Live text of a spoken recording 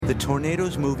The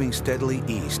tornado's moving steadily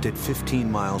east at 15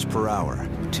 miles per hour.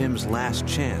 Tim's last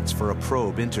chance for a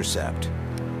probe intercept.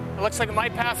 It looks like it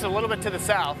might pass a little bit to the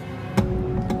south.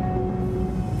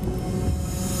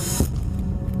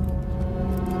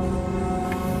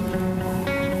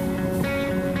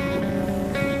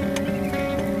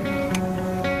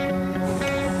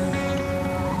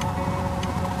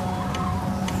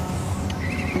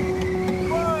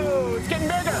 Whoa, it's getting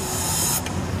bigger.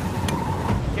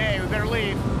 Okay, we better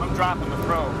leave. I'm dropping the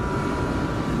probe.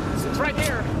 It's right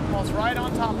here, almost right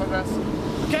on top of us.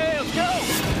 Okay, let's go.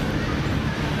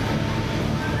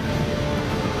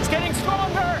 It's getting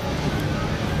stronger.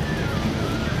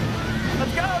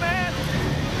 Let's go, man.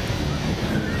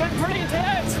 It's getting pretty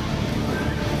intense.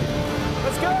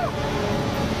 Let's go.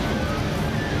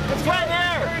 It's right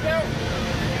there. There we go.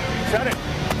 Shut it.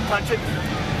 Punch it.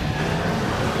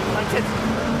 Punch it.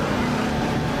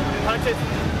 Punch it.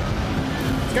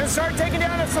 It's gonna start taking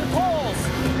down some poles.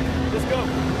 Let's go.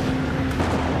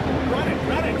 Run it,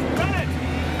 run it, run it!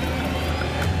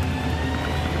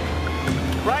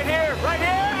 Right here, right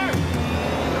here!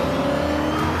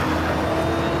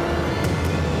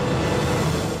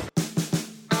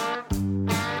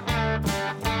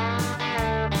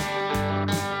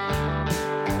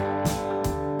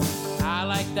 I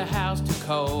like the house too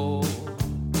cold.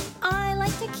 I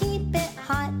like to keep it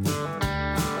hot.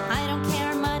 I don't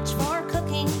care much for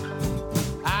cooking.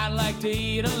 I like to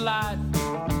eat a lot.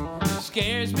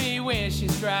 Scares me when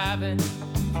she's driving.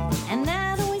 And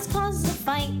that always causes a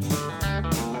fight.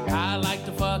 I like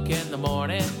to fuck in the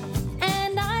morning.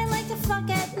 And I like to fuck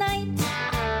at night.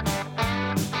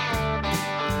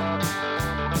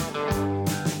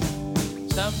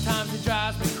 Sometimes it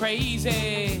drives me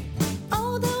crazy.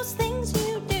 Oh, those things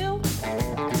you do.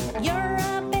 You're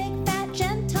a big fat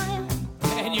Gentile.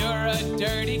 And you're a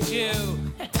dirty Jew.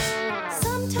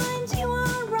 Sometimes you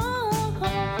are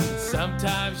wrong.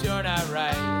 Sometimes you're not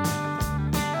right.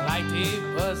 I like to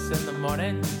eat puss in the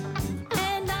morning.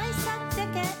 And I suck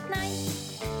dick at night.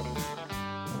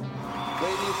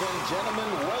 Ladies and gentlemen,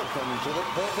 welcome to the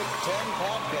Perfect 10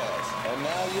 Podcast. And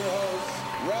now your hosts,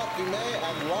 Ralphie May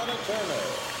and Lana Turner.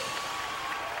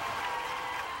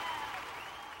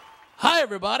 Hi,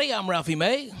 everybody. I'm Ralphie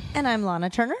May. And I'm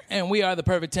Lana Turner. And we are the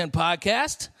Perfect 10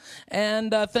 Podcast.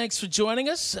 And thanks for joining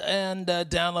us and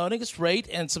downloading us. Rate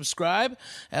and subscribe,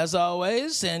 as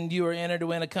always. And you are entered to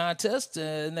win a contest.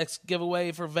 Next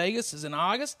giveaway for Vegas is in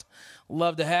August.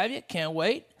 Love to have you. Can't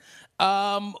wait.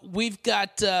 We've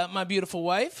got my beautiful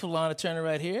wife, Lana Turner,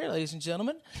 right here, ladies and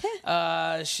gentlemen.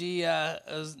 She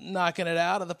is knocking it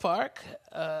out of the park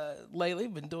lately.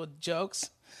 Been doing jokes.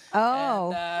 Oh,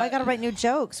 And, I got to write new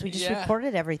jokes. We just yeah.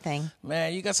 recorded everything.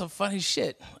 Man, you got some funny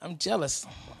shit. I'm jealous.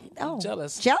 Oh, I'm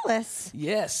jealous. Jealous?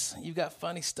 Yes, you got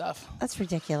funny stuff. That's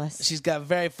ridiculous. She's got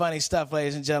very funny stuff,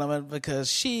 ladies and gentlemen, because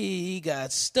she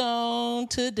got stoned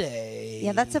today.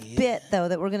 Yeah, that's a bit though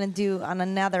that we're gonna do on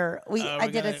another. I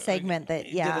did a segment you that.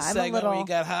 did Yeah, a segment where you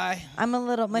got high. I'm a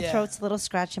little. My Yeah. throat's a little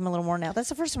scratchy. I'm a little worn out. That's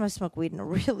the first time I smoked weed in a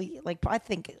really I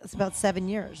think it's about 7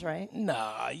 years, right?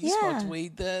 Nah, you Yeah. smoked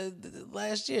weed the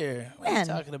last year. What are you When?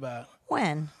 talking about?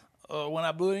 When? When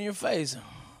I blew it in your face.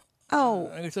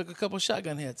 Oh, You took a couple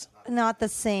shotgun hits. not the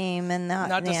same, and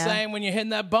Not the yeah. same when you're hitting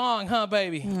that bong, huh,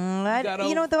 baby? You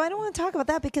know, though, I don't want to talk about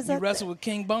that because You wrestle with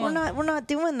King Bong. We're not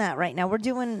doing that right now. We're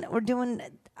doing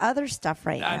other stuff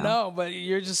right now. I know, but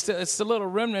you're just it's a little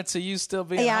remnants of you still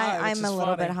being high. Yeah, which I'm is a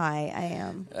little funny. bit high. I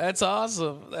am. That's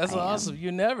awesome. That's awesome.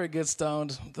 You never get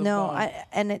stoned. No,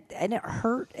 and it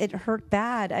hurt. It hurt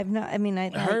bad. It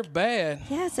hurt bad.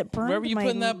 Yes, it burned. Where were you my,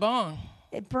 putting that bong?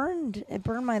 It burned. It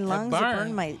burned my lungs. It burned.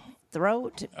 burned my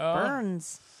throat. It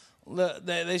burns. Look,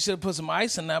 they should have put some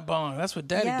ice in that bong. That's what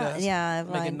Daddy does. Yeah,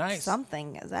 Make it nice.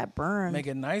 Something that burn. Make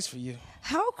it nice for you.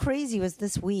 How crazy was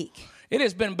this week? It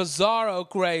has been bizarro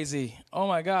crazy. Oh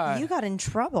my God! You got in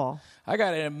trouble. I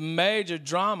got in a major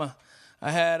drama.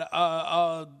 I had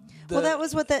Well, that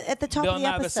was what at the top Bill of the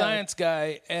Nye episode. the Science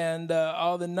Guy and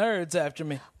all the nerds after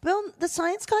me. Bill, the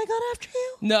science guy, got after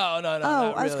you. No, not I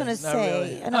was really, gonna not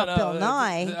say, really. not No, Bill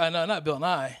Nye. No, not Bill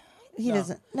Nye. He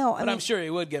doesn't. No, But I'm sure he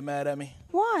would get mad at me.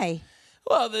 Why?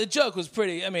 Well, the joke was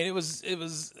pretty. I mean, it was.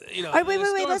 You know. All right, wait. the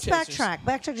Let's storm chasers. backtrack.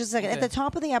 Backtrack just a second. At Okay. the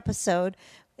top of the episode,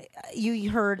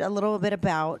 you heard a little bit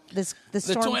about the The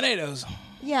storm. tornadoes.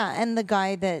 Yeah, and the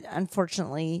guy that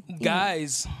unfortunately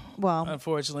Guys, well,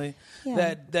 unfortunately,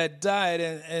 Yeah. that died,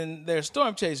 and they're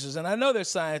storm chasers, and I know they're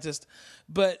scientists,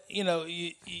 but you know,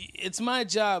 it's my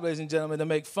job, ladies and gentlemen, to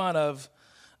make fun of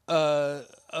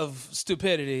of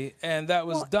stupidity, and that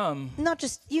was dumb. Not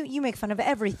just you make fun of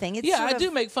everything. It's Yeah, sort I of-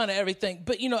 do make fun of everything.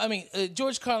 But,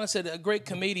 George Carlin said a great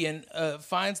comedian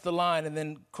finds the line and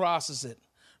then crosses it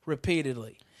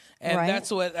repeatedly. And Right.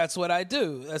 that's what I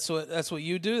do. That's what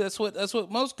you do. That's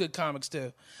what most good comics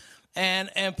do.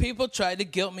 And people tried to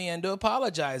guilt me into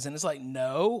apologizing. It's like,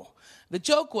 no. The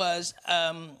joke was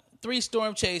 3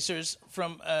 storm chasers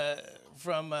from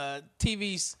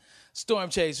TV's Storm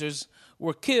Chasers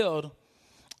were killed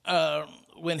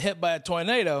when hit by a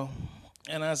tornado.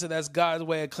 And I said, that's God's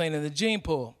way of cleaning the gene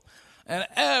pool. And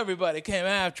everybody came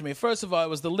after me. First of all, it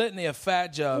was the litany of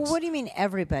fat jokes. Well, what do you mean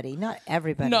everybody? Not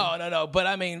everybody. No. But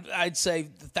I mean, I'd say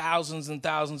thousands and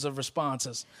thousands of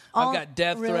responses. I've got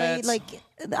death really? threats. Like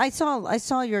I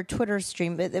saw your Twitter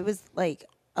stream, but it was like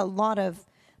a lot of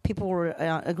people were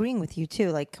agreeing with you too.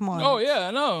 Like, come on. Oh yeah,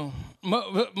 I know.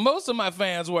 Most of my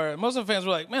fans were. Most of the fans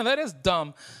were like, "Man, that is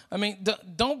dumb." I mean,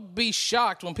 don't be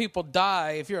shocked when people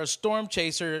die if you're a storm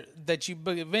chaser that you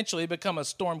eventually become a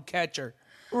storm catcher.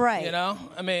 Right. You know?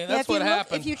 I mean, Yeah, that's what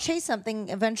happened. If you chase something,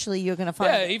 eventually you're going to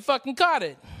find Yeah, it. he fucking caught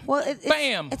it. Well,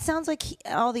 Bam. It sounds like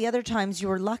all the other times you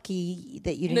were lucky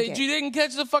that you didn't That get. you didn't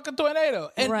catch the fucking tornado.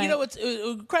 And Right. you know what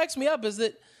cracks me up is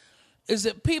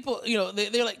that people,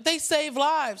 they're like, they save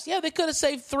lives. Yeah, they could have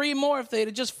saved 3 more if they'd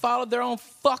have just followed their own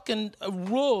fucking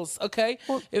rules, okay?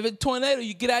 If a tornado,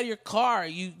 you get out of your car,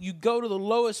 you go to the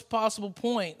lowest possible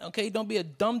point, okay? Don't be a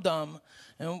dum-dum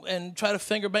and try to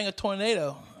finger bang a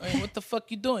tornado. I mean, what the fuck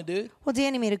you doing, dude? Well,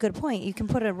 Danny made a good point. You can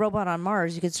put a robot on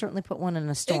Mars. You could certainly put one in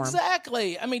a storm.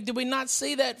 Exactly. I mean, did we not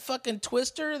see that fucking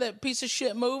Twister, that piece of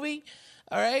shit movie?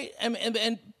 All right?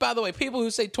 And by the way, people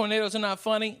who say tornadoes are not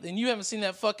funny, then you haven't seen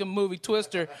that fucking movie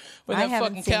Twister when I that haven't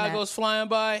fucking seen cow that. goes flying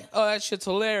by. Oh, that shit's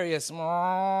hilarious. So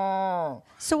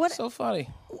what? So funny.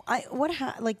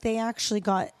 Like they actually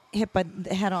got hit by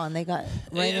the head on. They got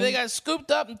right. They got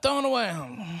scooped up and thrown away.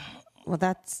 Well,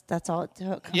 that's all it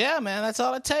took. Yeah, man, that's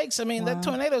all it takes. I mean, that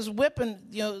tornado's whipping,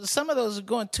 some of those are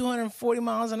going 240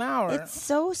 miles an hour. It's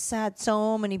so sad.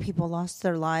 So many people lost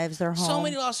their lives, their home. So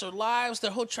many lost their lives, their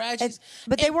whole tragedies.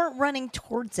 But they weren't running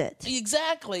towards it.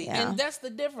 Exactly. Yeah. And that's the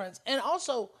difference. And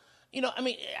also,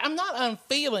 I'm not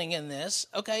unfeeling in this,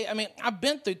 okay? I mean, I've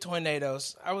been through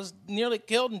tornadoes. I was nearly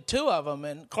killed in 2 of them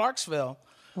in Clarksville.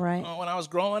 Right. When I was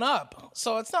growing up.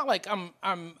 So it's not like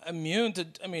I'm immune to,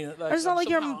 It's not like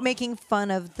you're making fun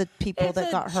of the people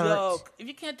that got hurt. Joke. If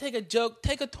you can't take a joke,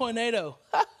 take a tornado.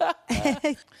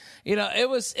 It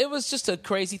was just a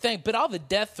crazy thing. But all the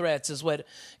death threats is what,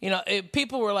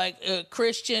 people were like,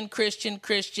 Christian,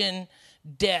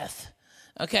 death.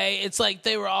 Okay? It's like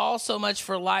they were all so much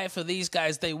for life of these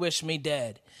guys, they wish me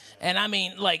dead. And I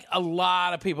mean, like, a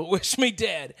lot of people wish me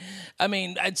dead. I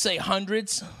mean, I'd say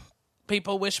hundreds.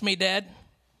 People wish me dead.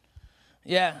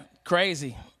 Yeah,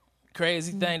 crazy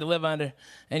thing to live under.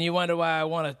 And you wonder why I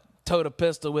want to tote a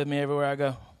pistol with me everywhere I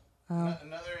go.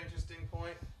 Another interesting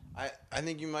point. I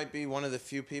think you might be one of the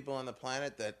few people on the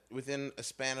planet that within a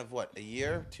span of a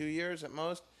year, 2 years at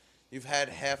most, you've had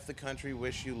half the country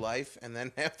wish you life and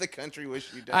then half the country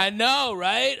wish you death. I know,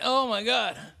 right? Oh my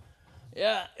God.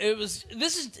 Yeah,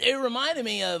 it reminded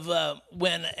me of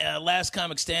when Last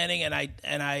Comic Standing, and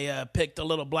I picked a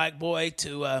little black boy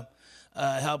to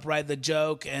help write the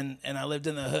joke, and I lived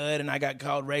in the hood, and I got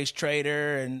called race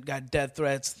traitor and got death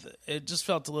threats. It just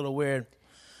felt a little weird,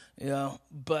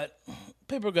 but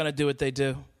people are going to do what they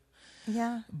do.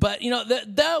 Yeah. But,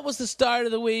 that was the start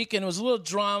of the week, and it was a little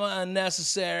drama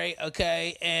unnecessary,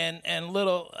 okay, and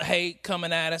little hate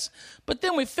coming at us. But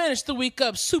then we finished the week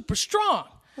up super strong.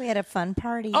 We had a fun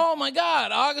party. Oh my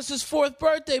God! August's 4th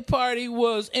birthday party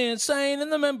was insane in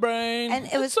the membrane. And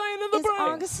it was insane in the brain.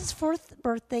 August's 4th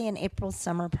birthday and April's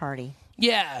summer party.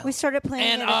 Yeah, We started planning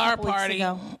and it a our couple weeks party.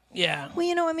 ago. Yeah,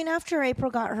 Well, after April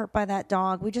got hurt by that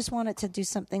dog, we just wanted to do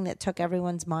something that took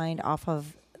everyone's mind off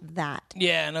of that.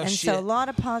 yeah, no And shit. so a lot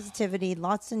of positivity,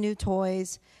 lots of new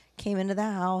toys came into the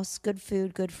house, good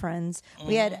food, good friends.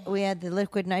 Mm-hmm. We had the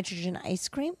liquid nitrogen ice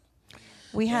cream.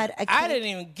 We had a cake. I didn't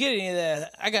even get any of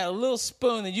that. I got a little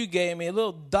spoon that you gave me, a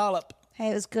little dollop.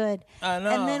 Hey, it was good. I know.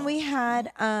 And then we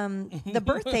had the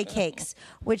birthday cakes,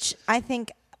 which I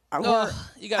think were.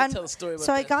 You gotta tell the story about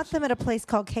So I that. got them at a place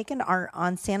called Cake and Art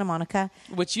on Santa Monica.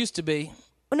 Which used to be.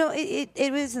 No, it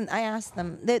wasn't. I asked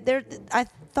them. I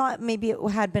thought maybe it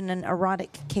had been an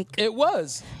erotic cake. It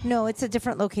was. No, it's a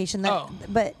different location. Oh.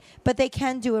 But they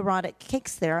can do erotic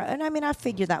cakes there, and I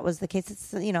figured that was the case.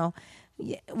 It's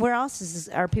where else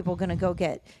are people going to go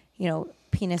get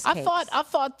penis cakes? I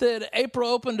thought that April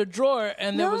opened a drawer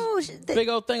and there was a big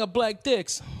old thing of black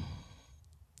dicks.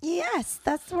 Yes,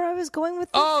 that's where I was going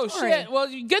with this Oh story. shit! Well,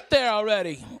 you get there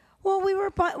already. Well, we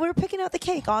were picking out the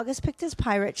cake. August picked his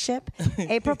pirate ship.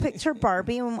 April picked her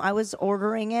Barbie, and I was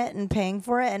ordering it and paying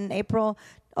for it. And April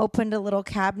opened a little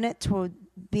cabinet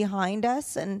behind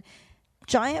us, and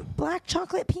giant black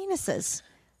chocolate penises.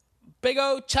 Big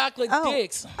old chocolate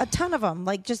dicks. A ton of them,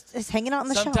 like just hanging out on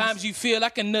the shelves. Sometimes you feel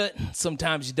like a nut.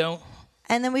 Sometimes you don't.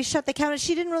 And then we shut the cabinet.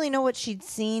 She didn't really know what she'd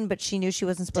seen, but she knew she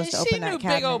wasn't supposed to open that cabinet. She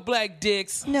knew big old black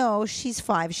dicks. No, she's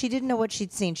 5. She didn't know what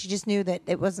she'd seen. She just knew that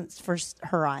it wasn't for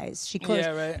her eyes. She closed. Yeah,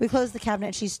 right. We closed the cabinet.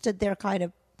 And she stood there, kind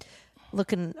of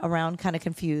looking around, kind of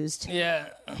confused. Yeah.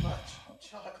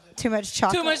 Too much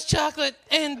chocolate. Too much chocolate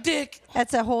and dick.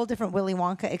 That's a whole different Willy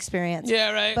Wonka experience.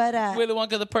 Yeah, right. But Willy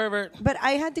Wonka the pervert. But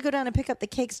I had to go down and pick up the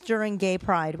cakes during Gay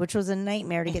Pride, which was a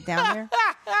nightmare to get down there.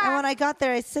 And when I got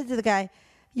there, I said to the guy,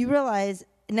 "You realize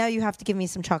now you have to give me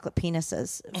some chocolate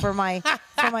penises for my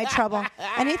trouble."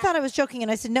 And he thought I was joking, and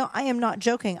I said, "No, I am not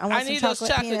joking. I want some need chocolate those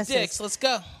chocolate penises." dicks. Let's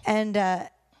go. And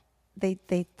they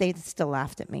still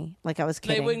laughed at me like I was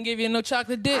kidding. They wouldn't give you no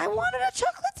chocolate dick. I wanted a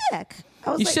chocolate dick. I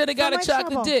was You like, should have got for a my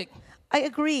chocolate trouble. dick. I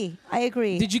agree.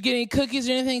 Did you get any cookies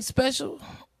or anything special?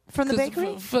 From the 'Cause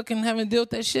bakery? Fucking having to deal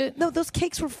with that shit. No, those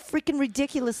cakes were freaking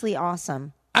ridiculously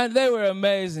awesome. They were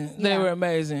amazing. They Yeah. were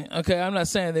amazing. Okay, I'm not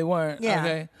saying they weren't. Yeah.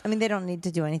 Okay, I mean, they don't need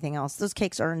to do anything else. Those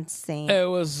cakes are insane. it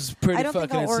was pretty I don't think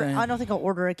fucking insane. I don't think I'll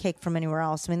order a cake from anywhere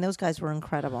else. I mean, those guys were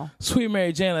incredible. Sweet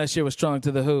Mary Jane last year was strong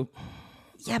to the hoop.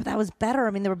 Yeah, but that was better. I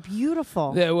mean, they were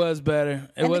beautiful. Yeah, it was better.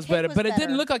 It And the was cake better, was but it better.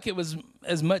 didn't look like it was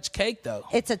as much cake though.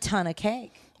 It's a ton of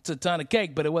cake, It's a ton of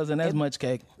cake, but it wasn't as much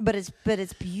cake. but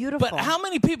it's beautiful. But how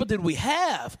many people did we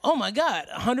have? Oh my God,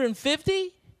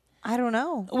 150? I don't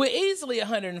know. We're easily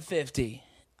 150.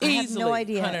 I have Easily no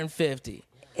idea. 150.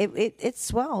 It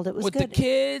swelled. It was With good. the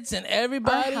kids and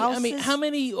everybody. Our I mean, houses- how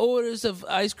many orders of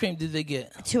ice cream did they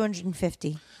get?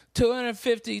 250.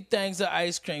 250 things of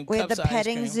ice cream. We had cups the of ice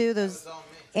petting cream. zoo. Those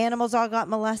animals all got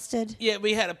molested. Yeah,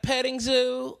 we had a petting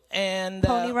zoo and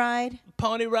Pony ride.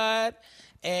 Pony ride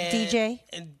and DJ.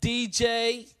 And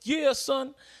DJ. Yeah,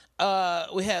 son.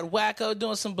 We had Wacko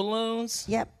doing some balloons.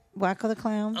 Yep. Wacko the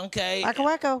clown. Okay. Wacko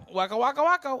Wacko. Wacko, wacko,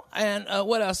 wacko. And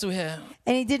what else do we have?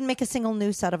 And he didn't make a single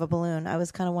noose out of a balloon. I was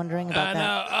kind of wondering about I that.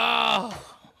 know.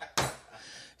 Oh.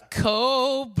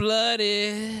 Cold-blooded.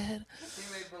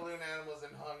 He made balloon animals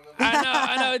and hung them.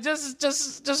 I know.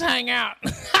 Just hang out.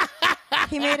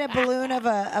 He made a balloon of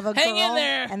a Hang in girl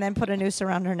there. and then put a noose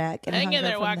around her neck. And Hang hung in her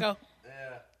there, from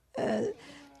Wacko.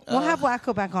 We'll have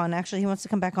Wacko back on. Actually, he wants to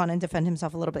come back on and defend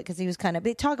himself a little bit because he was kind of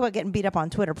talk about getting beat up on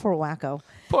Twitter. Poor Wacko.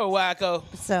 Poor Wacko.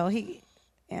 So he's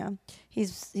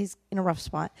in a rough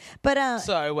spot. But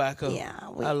Sorry, Wacko. Yeah,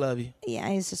 I love you. yeah,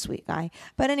 he's a sweet guy.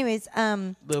 But anyways,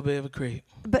 Little bit of a creep.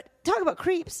 but talk about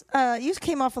creeps. You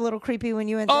came off a little creepy when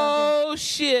you went down Oh,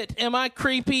 shit. Am I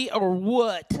creepy or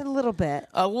what? to a little bit.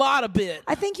 A lot of bit.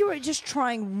 I think you were just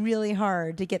trying really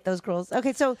hard to get those girls.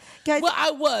 Okay, so guys, Well,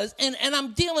 I was, and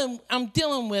I'm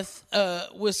dealing with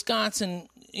Wisconsin,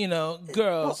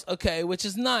 girls, okay, which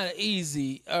is not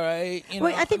easy. All right.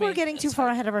 wait, I think we're getting too far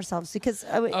ahead of ourselves because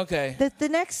Okay. the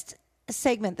next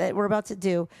segment that we're about to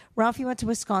do, Ralphie went to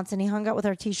Wisconsin. He hung out with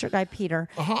our T-shirt guy Peter,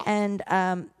 and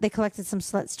they collected some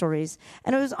slut stories.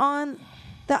 And it was on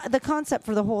the concept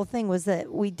for the whole thing was that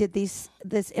we did this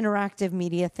interactive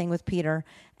media thing with Peter,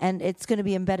 and it's going to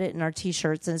be embedded in our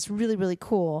T-shirts, and it's really really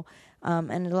cool.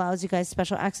 And it allows you guys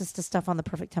special access to stuff on the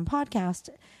Perfect 10 podcast.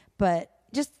 But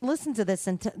just listen to this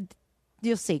and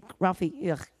you'll see,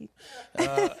 Ralphie. Ugh.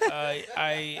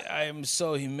 I am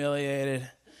so humiliated.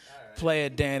 Play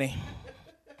it, Danny.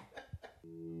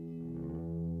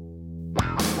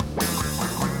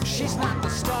 She's not the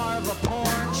star of a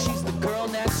porn, she's the girl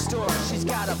next door. She's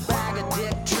got a bag of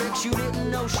dick tricks, you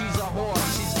didn't know she's a whore.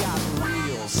 She's got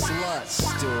real slut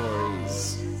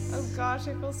stories. Oh gosh,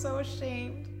 I feel so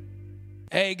ashamed.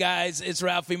 Hey guys, it's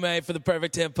Ralphie May for the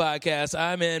Perfect 10 podcast.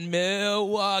 I'm in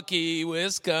Milwaukee,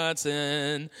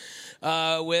 Wisconsin,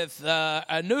 with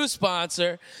a new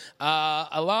sponsor,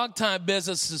 a longtime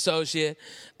business associate,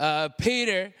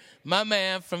 Peter, my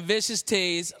man from Vicious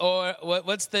Tees, or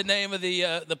what's the name of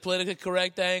the politically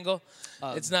correct angle?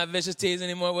 It's not Vicious Tees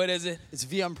anymore. What is it? It's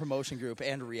VM Promotion Group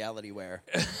and Reality Wear.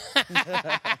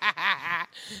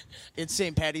 It's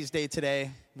St. Paddy's Day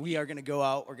today. We are going to go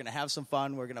out. We're going to have some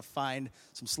fun. We're going to find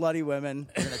some slutty women.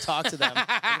 We're going to talk to them. We're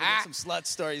going to get some slut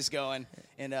stories going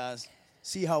and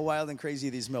see how wild and crazy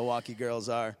these Milwaukee girls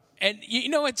are. And you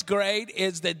know what's great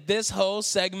is that this whole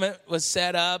segment was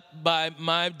set up by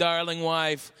my darling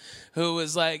wife, who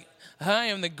was like, I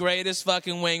am the greatest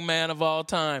fucking wingman of all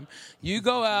time. You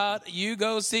go out, you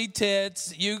go see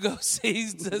tits, you go see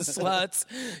the sluts,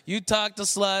 you talk to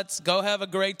sluts, go have a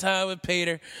great time with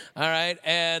Peter, all right?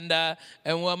 And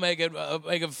we'll make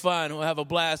it fun. We'll have a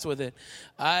blast with it.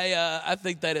 I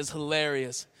think that is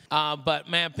hilarious. But,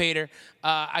 man, Peter,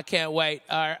 I can't wait.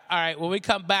 All right, when we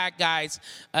come back, guys,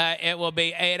 it will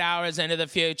be 8 hours into the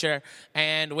future,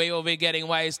 and we will be getting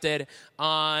wasted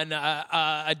on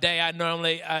a day I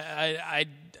normally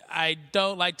I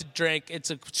don't like to drink.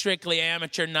 It's a strictly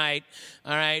amateur night,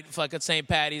 all right, fucking St.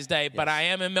 Patty's Day. But I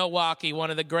am in Milwaukee, one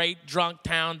of the great drunk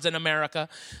towns in America,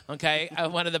 okay?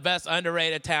 One of the best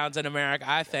underrated towns in America,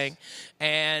 I think.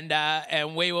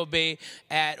 And we will be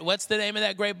at, what's the name of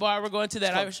that great bar we're going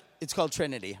to? It's called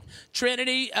Trinity.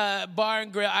 Trinity Bar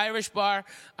and Grill, Irish bar.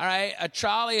 All right, a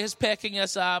trolley is picking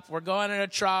us up. We're going in a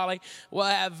trolley. We'll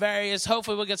have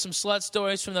hopefully we'll get some slut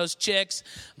stories from those chicks.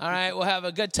 All right, we'll have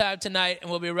a good time tonight, and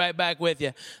we'll be right back with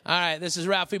you. All right, this is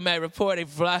Ralphie May reporting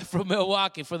live from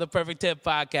Milwaukee for the Perfect 10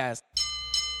 Podcast.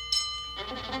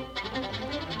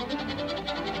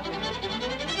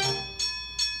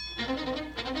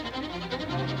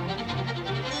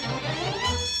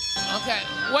 Okay,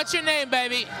 what's your name,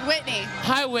 baby? Whitney.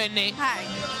 Hi, Whitney. Hi.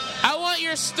 I want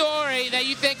your story that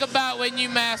you think about when you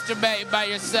masturbate by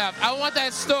yourself. I want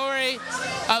that story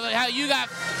of how you got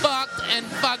fucked and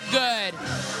fucked good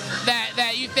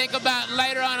that you think about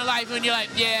later on in life when you're like,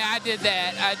 yeah, I did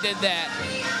that.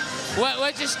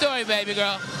 What's your story, baby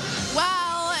girl?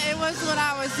 Well, it was when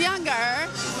I was younger,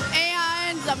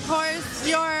 and of course,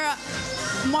 you're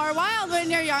more wild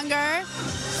when you're younger.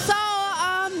 So,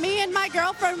 me and my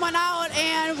girlfriend went out,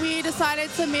 and we decided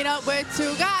to meet up with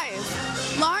two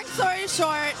guys. Long story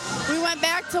short, we went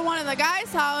back to one of the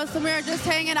guys' house, and we were just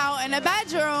hanging out in a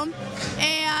bedroom,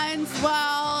 and,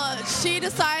 well, she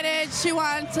decided she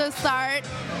wanted to start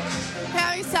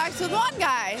having sex with one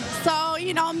guy. So,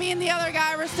 me and the other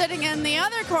guy were sitting in the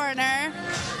other corner,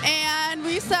 and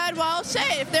we said, well,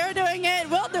 shit, if they're doing it,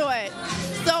 we'll do it.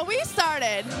 So we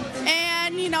started,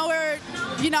 and, we're,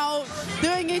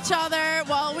 doing each other.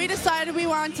 Well, we decided we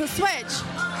wanted to switch.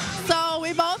 So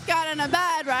we both got in a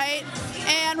bed, right?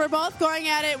 And we're both going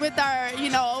at it with our,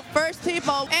 first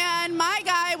people. And my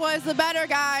guy was the better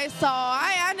guy, so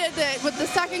I ended it with the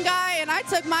second guy, and I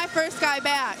took my first guy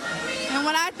back. And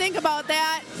when I think about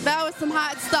that, that was some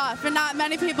hot stuff, and not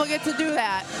many people get to do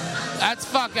that. That's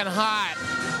fucking hot.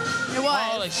 It was.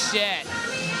 Holy shit.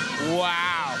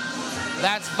 Wow.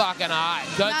 That's fucking hot.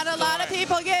 Good Not a lot of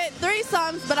people get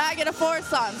threesomes, but I get a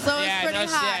foursome, so it's pretty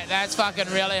hot. Shit. That's fucking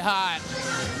really hot.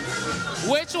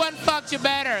 Which one fucked you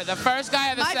better, the first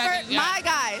guy or the second guy? My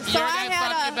guy. So Your guy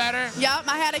fucked you better? Yep,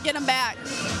 I had to get him back.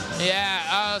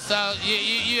 Yeah, oh, so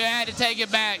you had to take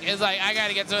it back. It's like, I got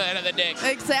to get to the end of the dick.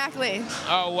 Exactly.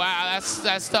 Oh, wow,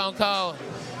 that's stone cold.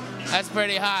 That's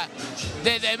pretty hot.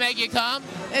 Did they make you come?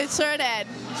 It sure did.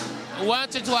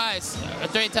 Once or twice? Or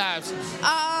 3 times? It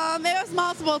was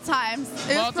multiple times.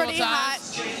 It was pretty hot.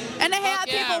 And to have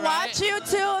people watch you,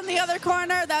 too, in the other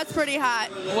corner, that's pretty hot.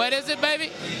 What is it,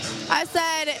 baby? I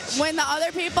said, when the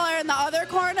other people are in the other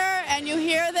corner and you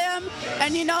hear them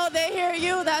and they hear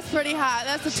you, that's pretty hot.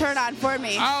 That's a turn on for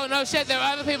me. Oh, no shit. There were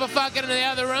other people fucking in the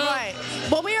other room? Right.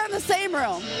 Well, we were in the same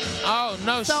room. Oh,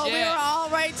 no shit. So we were all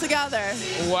right together.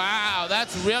 Wow,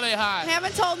 that's really hot. I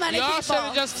haven't told many people. You all should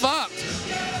have just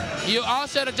fucked. You all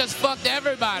should have just fucked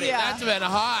everybody. Yeah. That's been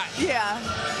hot. Yeah.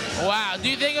 Wow. Do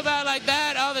you think about it like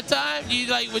that all the time?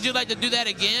 Would you like to do that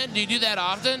again? Do you do that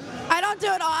often? I don't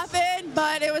do it often,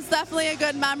 but it was definitely a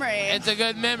good memory. It's a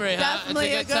good memory, huh? Definitely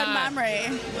it's a good time.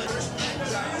 memory.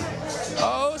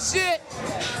 Oh, shit.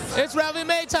 It's Ralphie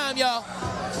May time, y'all.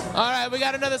 All right, we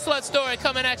got another slut story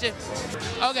coming at you.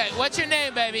 Okay, what's your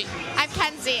name, baby? I'm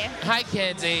Kenzie. Hi,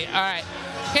 Kenzie. All right.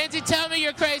 Kenzie, tell me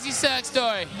your crazy sex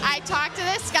story. I talked to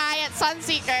this guy at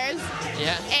Sunseekers.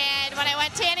 Yeah. And when I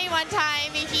went tanning one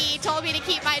time, he told me to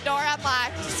keep my door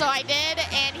unlocked. So I did,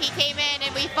 and he came in,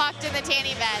 and we fucked in the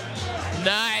tanning bed.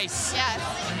 Nice. Yes.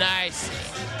 Nice.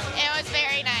 It was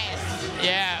very nice.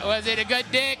 Yeah. Was it a good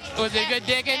dick? Was it a good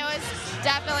dicking? It was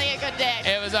definitely a good dick.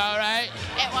 It was all right?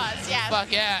 It was, yeah.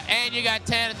 Fuck yeah. And you got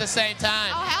 10 at the same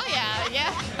time. Oh, hell yeah.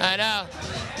 Yeah. I know.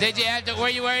 Were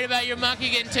you worried about your monkey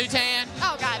getting too tan?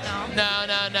 Oh, God, no. No.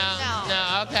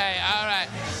 No, okay. All right.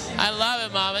 I love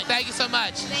it, Mama. Thank you so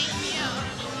much. Thank you.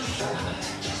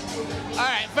 All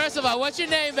right. First of all, what's your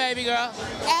name, baby girl?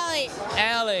 Ellie.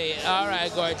 Ellie. All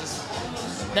right, gorgeous.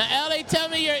 Now, Ellie, tell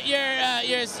me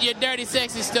your dirty,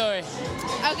 sexy story.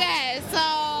 Okay, so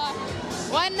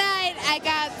one night I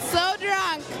got so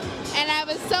drunk and I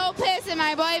was so pissed at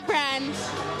my boyfriend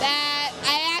that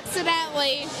I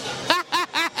accidentally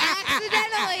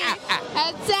accidentally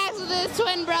had sex with his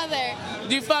twin brother.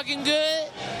 You fucking good?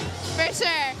 For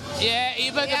sure. Yeah,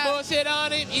 you fucking bullshit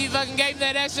on him? You fucking gave him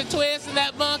that extra twist and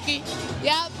that monkey?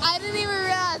 Yep, I didn't even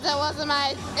realize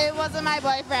it wasn't my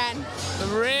boyfriend.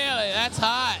 Really? That's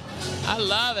hot. I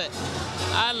love it.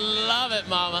 I love it,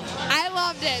 Mama. I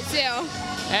loved it too.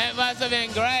 It must have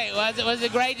been great. Was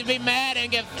it great to be mad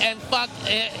and fuck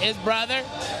his brother?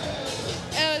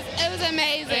 It was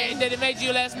amazing. Did it make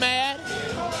you less mad?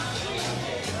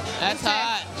 That's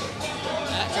hot.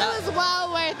 It was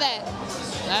well worth it.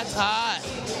 That's hot.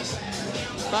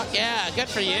 Fuck yeah. Good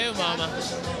for you, Mama.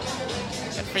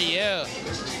 Good for you.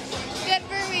 Good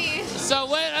for me. So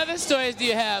what other stories do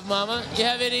you have, Mama? You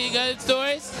have any good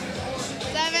stories? Do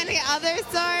you have any other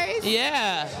stories?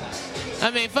 Yeah.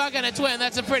 I mean, fucking a twin,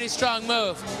 that's a pretty strong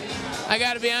move. I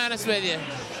gotta be honest with you.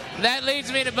 That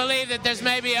leads me to believe that there's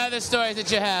maybe other stories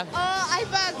that you have. Oh, I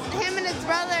fucked him and his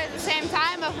brother at the same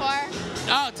time before.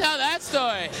 Oh, tell that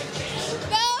story.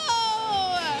 No!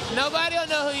 Nobody will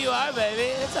know who you are,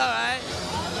 baby. It's all right.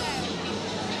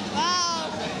 Well,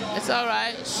 it's all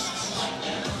right.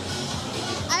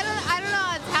 I don't know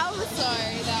how to tell the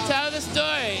story, though. Tell the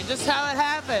story. Just how it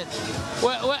happened.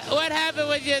 What happened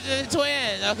with the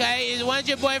twin, okay? One's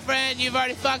your boyfriend, you've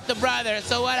already fucked the brother,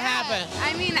 so what happened?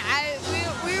 I mean,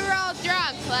 we were all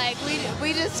drunk. Like,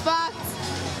 we just fucked.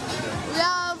 We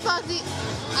all fucked.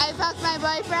 I fucked my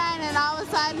boyfriend, and all of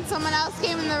a sudden someone else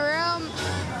came in the room.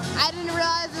 I didn't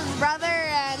realize it was his brother,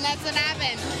 and that's what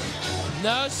happened.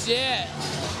 No shit.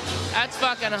 That's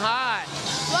fucking hot.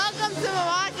 Welcome to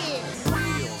Milwaukee.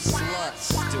 Real slut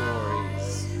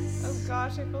stories. Oh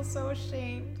gosh, I feel so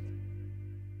ashamed.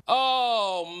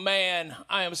 Oh, man.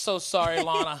 I am so sorry,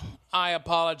 Lana. I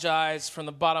apologize from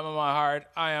the bottom of my heart.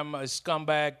 I am a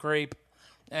scumbag creep,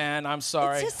 and I'm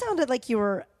sorry. It just sounded like you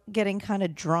were getting kind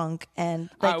of drunk and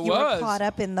like you were caught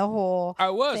up in the whole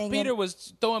thing. Peter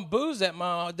was throwing booze down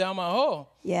my hole.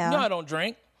 Yeah. No, I don't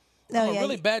drink. No, I'm a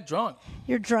really bad drunk.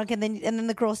 You're drunk, and then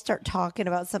the girls start talking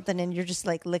about something, and you're just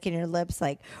like licking your lips,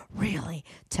 like, really?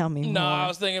 Tell me more. No, I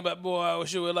was thinking about, boy, I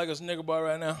wish you would like a Snicker bar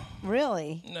right now.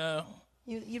 Really? No.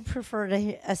 You'd prefer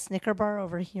a Snicker bar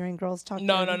over hearing girls talk?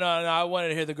 No. I wanted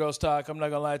to hear the girls talk. I'm not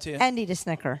going to lie to you. And eat a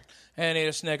Snicker. And eat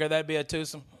a Snicker. That'd be a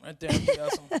twosome right there. That'd be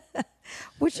awesome.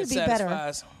 Which would be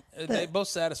better? They both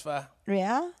satisfy.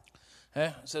 Yeah?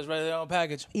 Yeah, it says right there on the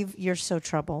package. You're so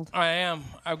troubled. I am.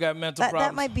 I've got mental problems.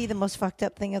 That might be the most fucked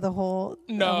up thing of the whole.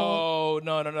 No.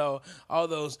 All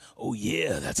those, oh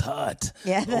yeah, that's hot.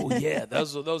 Yeah. Oh yeah,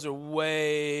 those are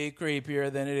way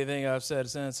creepier than anything I've said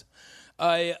since.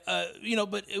 But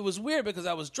it was weird because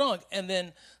I was drunk, and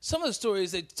then some of the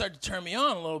stories, they started to turn me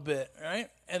on a little bit, right?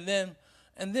 And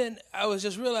then I was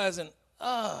just realizing,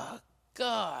 oh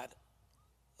God,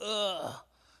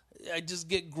 I just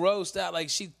get grossed out. Like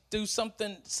she do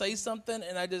something, say something,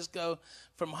 and I just go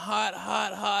from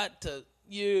hot to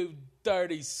you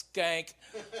dirty skank.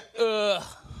 Ugh,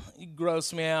 you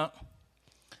gross me out.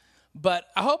 But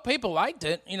I hope people liked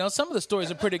it. You know, some of the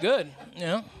stories are pretty good. You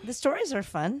know, the stories are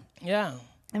fun. Yeah.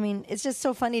 I mean, it's just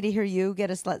so funny to hear you get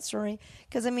a slut story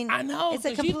because I mean, I know it's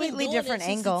a completely different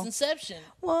angle. Since inception.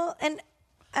 Well, and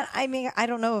I mean, I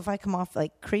don't know if I come off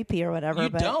like creepy or whatever. You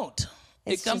but don't.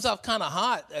 It comes off kind of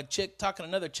hot. A chick talking to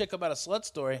another chick about a slut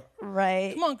story.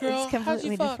 Right. Come on, girl. It's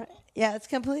completely different. Yeah, it's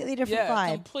completely different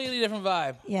vibe. Completely different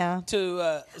vibe. Yeah.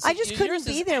 I just couldn't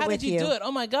be there with you. How did you do it?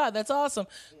 Oh my God, that's awesome.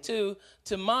 To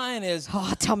mine is.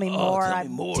 Oh, tell me more. Tell me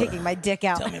I'm more. taking my dick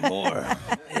out. Tell me more.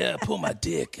 Yeah, pull my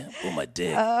dick.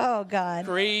 Oh God.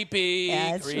 Creepy.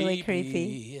 Yeah, it's really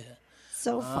creepy.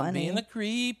 So funny. Being a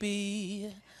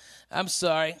creepy. I'm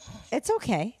sorry. It's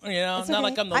okay. You know, it's not okay.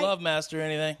 like I'm the love master or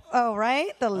anything. Oh,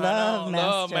 right? The love master.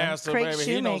 Love master, Craig baby.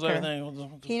 Shoemaker. He knows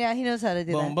everything. He knows how to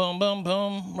do that. Boom, boom, boom,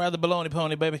 boom. Ride the baloney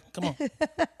pony, baby. Come on.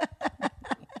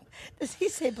 Does he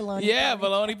say baloney Yeah,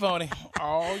 pony? baloney pony.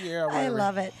 Oh, yeah. I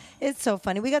love it. It's so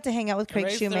funny. We got to hang out with Craig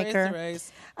Shoemaker.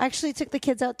 I actually took the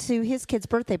kids out to his kid's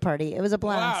birthday party. It was a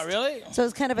blast. Wow, really? So it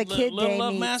was kind of a kid Little day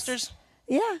Love meets. Masters?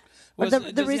 Yeah. Was- the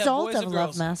does he have result boys of or Love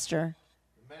girls? Master.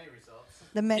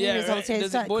 The many Yeah, results. right. Yeah, he's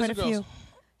Does it got boys quite or a few. girls?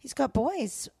 He's got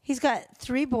boys. He's got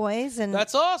 3 boys, and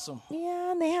That's awesome.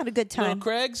 yeah, and they had a good Little time.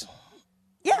 Craigs?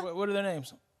 Yeah. What are their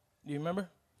names? Do you remember?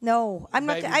 No, I'm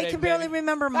not. Baby, I baby, can barely baby.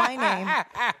 remember my name.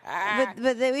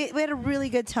 but we had a really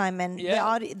good time, and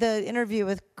Yeah. the interview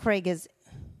with Craig is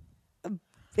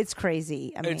it's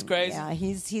crazy. I mean, It's crazy? Yeah,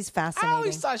 he's I fascinating.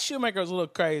 always thought Shoemaker was a little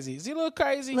crazy. Is he a little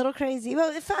crazy? Little crazy.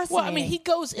 Well, it's fascinating. Well, I mean, he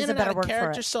goes Is in a and out better of word for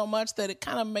character it. so much that it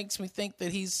kind of makes me think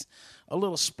that he's a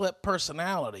little split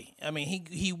personality. I mean,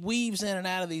 he weaves in and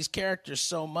out of these characters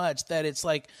so much that it's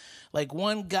like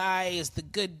one guy is the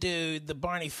good dude, the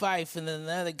Barney Fife, and then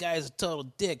the other guy is a total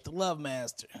dick, the Love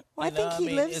Master. Well, I You know think what he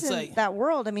mean? lives It's in like- that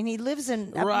world. I mean, he lives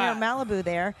in up Right. near Malibu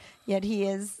there, yet he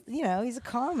is, he's a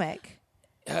comic.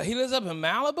 He lives up in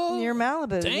Malibu? Near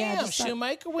Malibu. Damn, yeah, just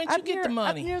Shoemaker, when'd you get the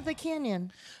money? Up near the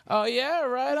canyon. Oh, yeah,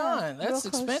 right Yeah, on. That's real close.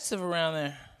 expensive around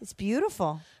there. It's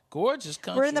beautiful. Gorgeous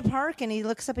country. We're in the park, and he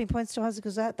looks up, he points to a house, he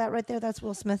goes, that right there, that's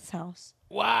Will Smith's house.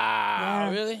 Wow, Yeah.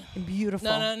 really? Beautiful.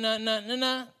 No.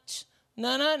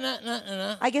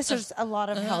 I guess there's a lot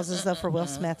of houses, though, for Will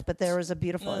Smith, but there was a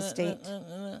beautiful estate.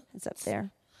 It's up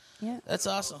there. Yeah. That's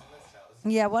awesome.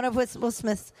 Yeah, one of Will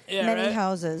Smith's many right?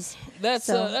 houses. That's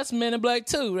So- Men in Black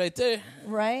 2 right there.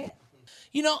 Right?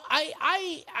 You know,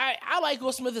 I like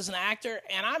Will Smith as an actor,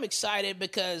 and I'm excited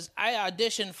because I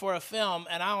auditioned for a film,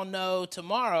 and I'll know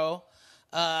tomorrow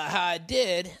how I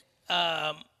did,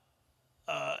 and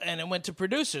it went to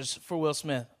producers for Will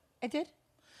Smith. I did?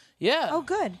 Yeah. Oh,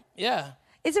 good. Yeah.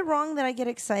 Is it wrong that I get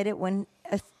excited when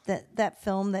that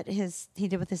film that he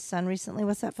did with his son recently?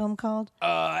 What's that film called?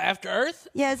 After Earth?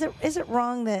 Yeah. Is it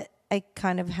wrong that I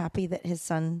kind of happy that his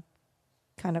son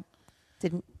kind of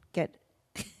didn't get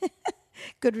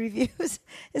good reviews?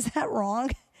 Is that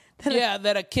wrong?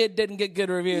 That a kid didn't get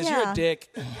good reviews. You're Yeah. a dick.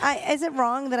 Is it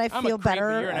wrong that I I'm a feel creeper.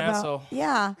 better You're an about? asshole.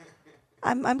 Yeah.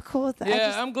 I'm cool with that.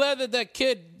 Yeah, I'm glad that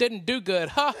kid didn't do good.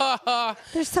 Ha ha ha.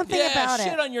 There's something about it.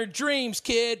 shit on your dreams,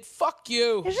 kid. Fuck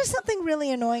you. There's just something really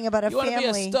annoying about a You want to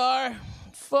family. be a star?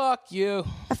 Fuck you.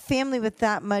 A family with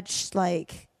that much my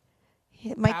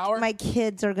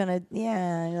kids are gonna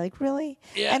really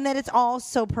Yeah. and that it's all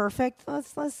so perfect.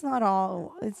 Let's not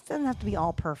all. It doesn't have to be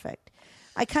all perfect.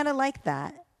 I kind of like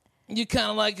that. You kind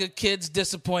of like a kid's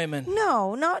disappointment.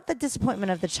 No, not the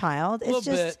disappointment of the child. It's Little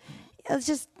just it's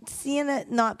just seeing it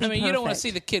not be. I mean, you don't want to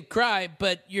see the kid cry,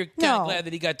 but you're kind of No. glad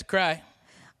that he got to cry.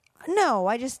 No,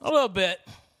 I just a little bit.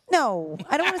 No,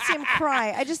 I don't want to see him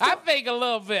cry. I just I think a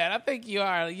little bit. I think you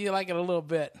are. You like it a little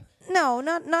bit. no,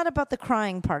 not about the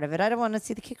crying part of it. I don't want to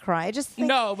see the kid cry. I just think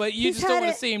No, but you he's just don't had want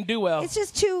it- to see him do well. It's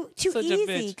just too Such a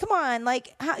easy. bitch. Come on,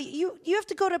 like how you have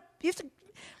to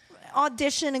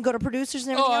audition and go to producers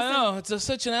and everything Oh, I else. know. It's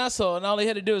such an asshole, and all he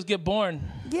had to do was get born.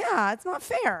 Yeah, it's not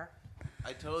fair.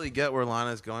 I totally get where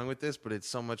Lana's going with this, but it's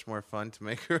so much more fun to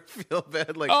make her feel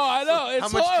bad. Like, Oh, I know. how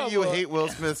It's much do you horrible. hate Will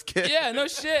Smith's kid? Yeah, no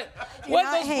shit. Do What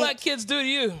not those hate- black kids do to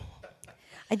you?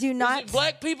 I do Is not. it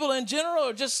black people in general,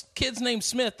 or just kids named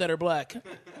Smith that are black?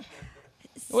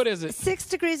 What is it? 6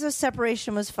 Degrees of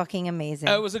Separation was fucking amazing.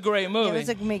 It was a great movie. It was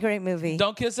a great movie.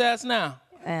 Don't kiss ass now.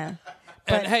 Yeah.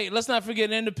 And hey, let's not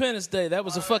forget Independence Day. That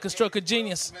was a fucking stroke of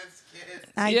genius.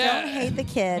 I Yeah. don't hate the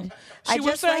kid. She I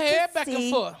whips just her like to hair back and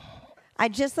see- forth. I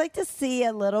just like to see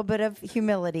a little bit of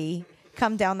humility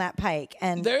come down that pike,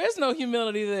 and There is no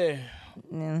humility there.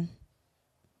 yeah.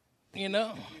 You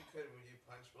know?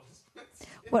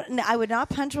 No, I would not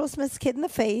punch Will Smith's kid in the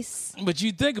face. But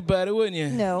you'd think about it, wouldn't you?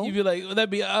 No. You'd be like, well, that'd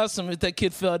be awesome if that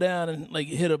kid fell down and like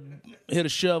hit a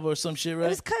shovel or some shit,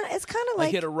 right? It's kind of like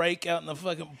like hit a rake out in the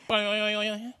fucking.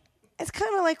 it's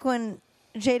kind of like when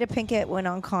Jada Pinkett went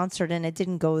on concert and it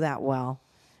didn't go that well.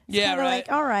 It's Yeah, kinda right.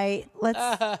 Like, all right,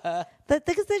 let's.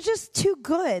 Because they're just too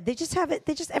good. They just have it.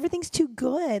 They just everything's too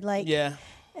good. Like, Yeah.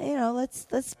 let's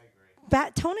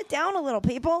tone it down a little,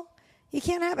 people. You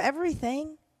can't have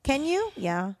everything. Can you?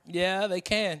 Yeah. Yeah, they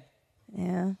can.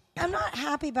 Yeah. I'm not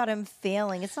happy about him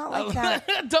failing. It's not like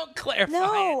that. Don't clarify.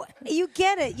 No, you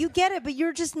get it, but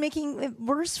you're just making it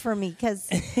worse for me because.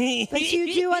 But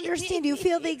you do understand. You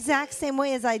feel the exact same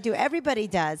way as I do. Everybody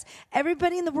does.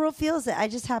 Everybody in the world feels it. I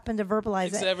just happen to verbalize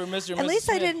Except it. for Mr. and At Mrs. least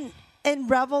I Smith. didn't and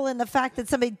revel in the fact that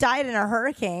somebody died in a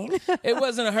hurricane. It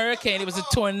wasn't a hurricane. It was a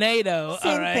tornado.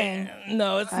 Same all right. thing.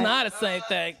 No, it's not the same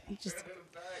thing.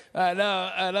 I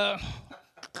know.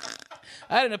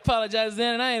 I didn't apologize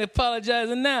then, and I ain't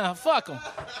apologizing now. Fuck them.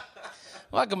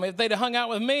 Fuck them. If they'd have hung out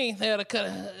with me, they would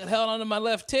have held onto my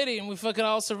left titty, and we fucking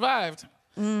all survived.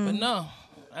 But no.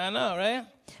 I know, right?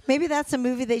 Maybe that's a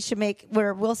movie they should make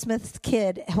where Will Smith's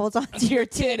kid holds on to your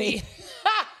titty.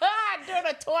 During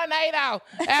a tornado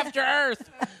after Earth.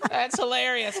 That's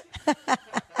hilarious.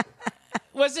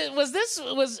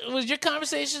 Was your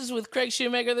conversations with Craig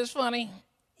Shoemaker this funny?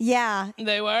 Yeah.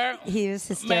 They were? He was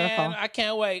hysterical. Man, I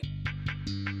can't wait.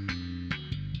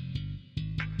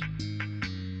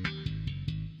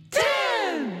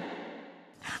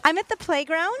 I'm at the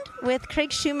playground with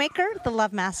Craig Shoemaker, the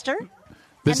Love Master,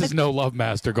 This is no love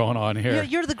master going on here.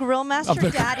 You're the grill master, I'm the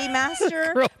daddy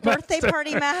master, grill birthday master.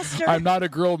 party master. I'm not a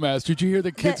grill master. Did you hear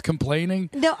the kids complaining?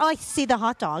 No, I see the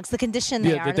hot dogs, the condition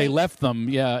they Yeah, are. that they left them.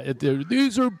 Yeah,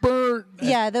 these are burnt.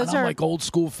 Yeah, those and I'm are- like old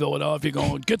school Philadelphia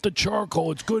going, get the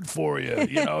charcoal. It's good for you.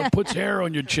 You know, it puts hair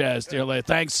on your chest. They're like,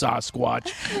 thanks,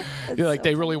 Sasquatch. You're like,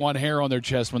 they really want hair on their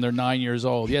chest when they're 9 years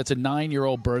old. Yeah, it's a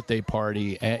 9-year-old birthday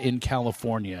party in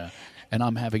California, and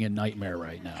I'm having a nightmare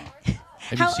right now.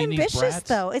 Have How you seen these ambitious, brats?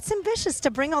 though. It's ambitious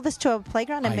to bring all this to a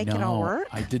playground and I make know. it all work.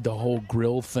 I did the whole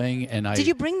grill thing, and Did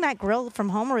you bring that grill from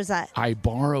home, or is that? I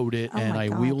borrowed it Oh and my I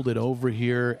God. wheeled it over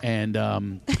here, and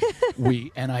I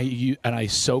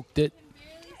soaked it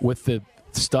with the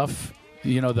stuff.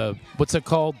 You know, the what's it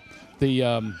called? The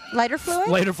Lighter fluid?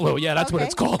 Lighter fluid. Yeah, that's what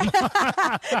it's called.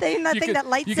 that thing that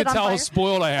lights You it can on tell fire. how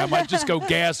spoiled I am. I just go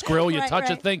gas grill. You Right, touch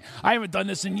a right. thing. I haven't done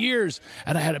this in years,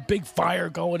 and I had a big fire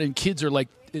going, and kids are like.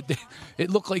 It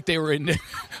looked like they were in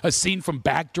a scene from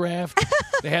Backdraft.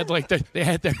 They had like they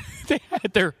had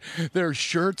their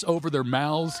shirts over their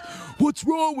mouths. What's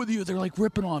wrong with you? They're like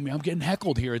ripping on me. I'm getting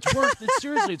heckled here. It's worse.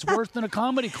 Seriously, it's worse than a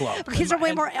comedy club. Kids are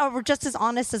way more, or just as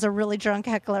honest as a really drunk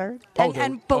heckler, Oh,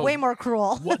 but way more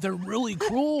cruel. What? They're really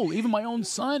cruel. Even my own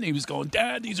son, he was going,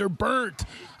 Dad, these are burnt.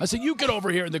 I said, you get over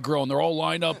here in the grill, and they're all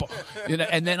lined up. You know,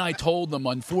 and then I told them,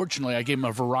 unfortunately, I gave them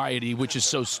a variety, which is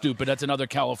so stupid. That's another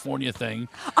California thing.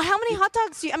 How many hot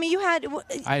dogs do you? I mean, you had.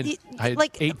 I had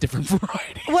like 8 different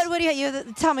varieties. What do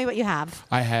you? Tell me what you have.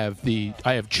 I have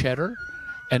cheddar,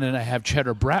 and then I have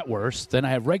cheddar bratwurst. Then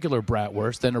I have regular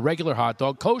bratwurst. Then a regular hot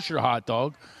dog, kosher hot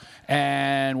dog,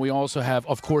 and we also have,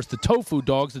 of course, the tofu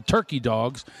dogs, the turkey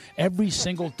dogs, every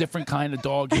single different kind of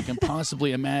dog you can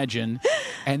possibly imagine.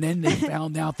 And then they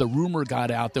found out, the rumor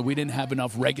got out that we didn't have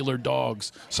enough regular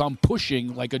dogs, so I'm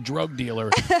pushing like a drug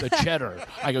dealer the cheddar.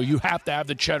 I go, you have to have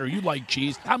the cheddar. You like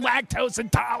cheese. I'm lactose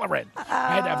intolerant.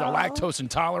 I had to have the lactose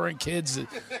intolerant kids,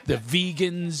 the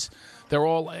vegans. They're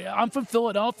all. I'm from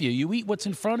Philadelphia. You eat what's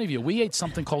in front of you. We ate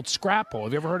something called scrapple.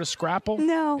 Have you ever heard of scrapple?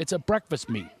 No. It's a breakfast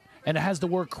meat, and it has the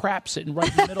word crap sitting right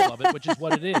in the middle of it, which is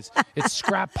what it is. It's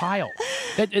scrap pile.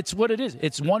 It's what it is.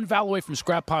 It's one vowel away from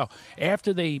scrap pile.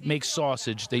 After they make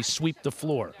sausage, they sweep the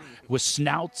floor with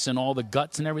snouts and all the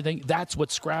guts and everything. That's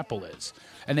what scrapple is.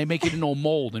 And they make it into a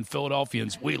mold, and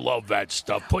Philadelphians, we love that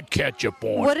stuff. Put ketchup on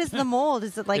it. What is the mold?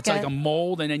 Is it like it's like a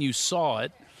mold, and then you saw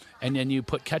it, and then you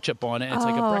put ketchup on it. And it's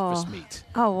like a breakfast meat.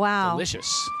 Oh wow!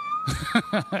 Delicious.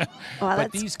 Wow,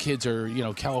 But these kids are,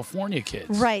 California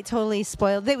kids. Right, totally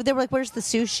spoiled. They were like, "Where's the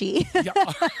sushi?"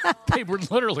 They were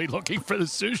literally looking for the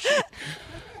sushi.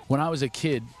 When I was a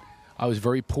kid, I was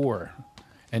very poor.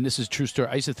 And this is a true story.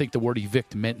 I used to think the word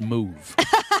evict meant move.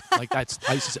 I used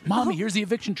to say, Mommy, here's the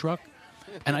eviction truck.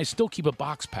 And I still keep a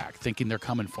box packed thinking they're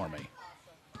coming for me.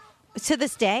 To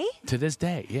this day? To this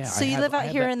day, yeah. So you live out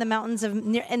here in the mountains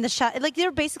in the like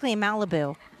you're basically in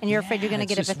Malibu, and you're afraid you're going to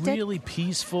get it's evicted. just really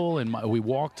peaceful, and we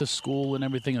walk to school and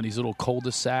everything on these little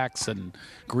cul-de-sacs and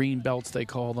green belts, they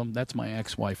call them. That's my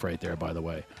ex-wife right there, by the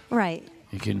way. Right.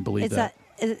 You can believe Is that.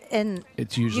 And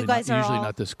It's usually you guys not, are usually all-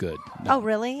 not this good. Oh,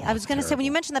 really? I was going to say when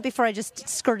you mentioned that before, I just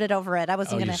skirted over it. I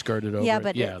wasn't going to. You skirted over yeah, it?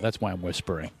 But Yeah, that's why I'm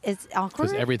whispering. it's awkward.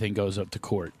 Because everything goes up to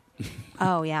court.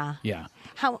 Oh yeah. Yeah.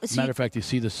 How? So Matter of fact, you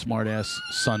see the smart-ass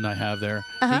son I have there?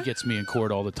 Uh-huh. He gets me in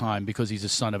court all the time because he's a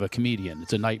son of a comedian.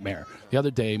 It's a nightmare. The other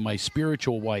day, my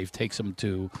spiritual wife takes him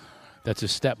to, that's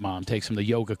his stepmom, takes him to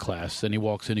yoga class. And he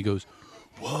walks in, he goes,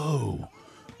 whoa,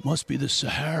 must be the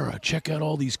Sahara. Check out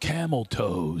all these camel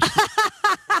toes.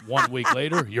 1 week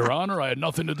later, Your Honor, I had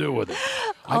nothing to do with it.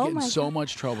 I get in so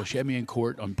much trouble. She had me in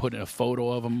court. I'm putting a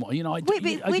photo of him. You know, I do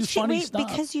funny stuff.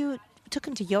 because you took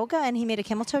him to yoga and he made a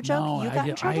camel toe joke. No, you got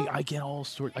in trouble. I get all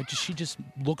sorts. She just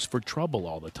looks for trouble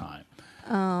all the time.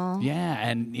 Oh. Yeah,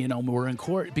 and we're in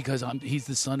court because he's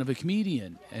the son of a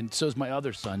comedian, and so is my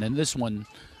other son. And this one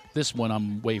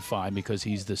I'm way fine because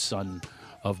he's the son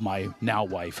of my now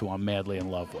wife, who I'm madly in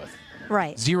love with.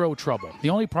 Right. Zero trouble. The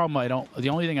only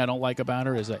thing I don't like about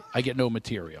her is that I get no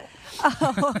material.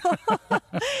 Oh.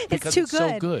 Because too it's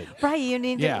so good. Right. You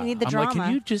need the I'm drama. like,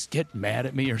 can you just get mad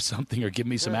at me or something, or give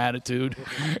me some attitude?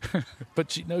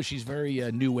 But she's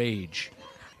very new age.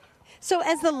 So,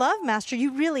 as the love master,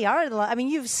 you really are. I mean,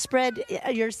 you've spread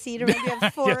your seed around. You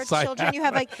have 4 Yes, I children. have. You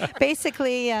have like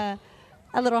basically a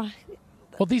little.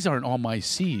 Well, these aren't all my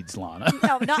seeds, Lana.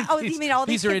 No, not. Oh, you mean all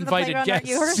these are kids in the invited playground aren't guests.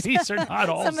 yours? These are not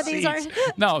all Some of these seeds.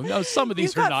 aren't. No, some of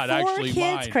these You've are got not 4 actually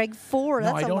kids, mine. Craig. 4. No,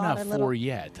 That's I a don't lot have of 4 little.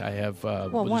 yet. I have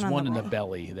one there's on one the in the way.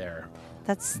 belly there.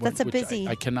 That's Which a busy.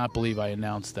 I cannot believe I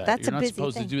announced that. That's You're a not busy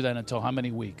supposed thing. to do that until how many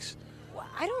weeks?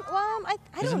 I don't. I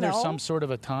don't Isn't there know. some sort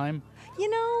of a time? You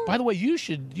know. By the way, you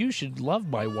should love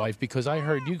my wife because I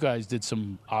heard you guys did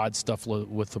some odd stuff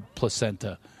with the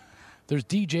placenta. There's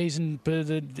DJs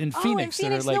in Phoenix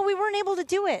that are like. No, we weren't able to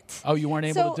do it. Oh, you weren't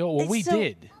able to do it? Well, we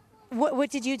did. What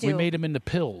did you do? We made them into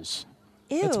pills.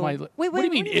 Ew. That's my, Wait, what do you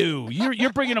mean, ew?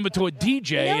 You're bringing them to a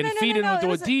DJ and feeding them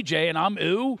to a DJ, and I'm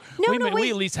ew? We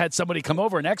at least had somebody come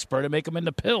over, an expert, and make them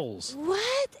into pills. What?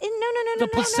 The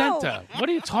placenta. What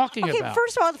are you talking about? Okay,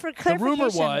 first of all, for clarification. The rumor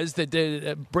was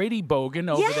that Brady Bogan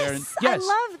over there. And, yes,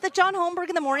 I love the John Holmberg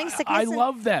in the Morning Sickness. I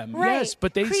love them. Right. Yes,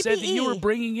 but they Creepy said that you were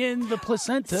bringing in the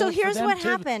placenta So here's for them what to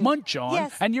happened. munch on,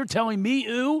 Yes. and you're telling me,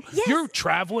 ew? Yes. You're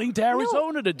traveling to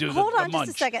Arizona to do the Hold on munch.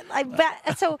 just a second.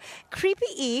 So Creepy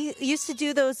E used to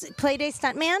do those Playday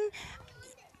Stuntman.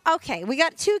 Okay, we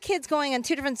got two kids going on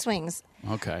two different swings.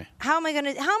 Okay. How am I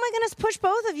gonna push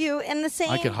both of you in the same?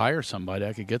 I could hire somebody.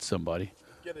 I could get somebody.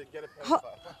 Get a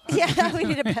Yeah, we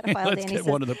need a pedophile. Let's Danny get says.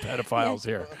 one of the pedophiles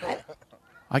here.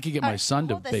 I could get my son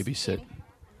to hold this. babysit. Do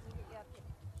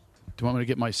you want me to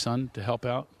get my son to help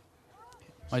out?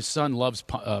 My son loves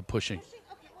pushing.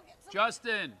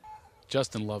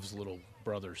 Justin loves little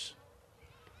brothers.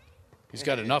 He's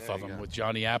got enough of them with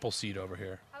Johnny Appleseed over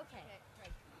here. Okay.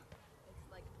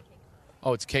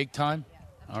 Oh, it's cake time?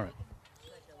 All right.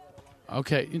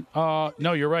 Okay.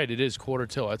 No, you're right. It is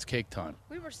 1:45. That's cake time.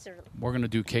 We're going to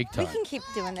do cake We time. can keep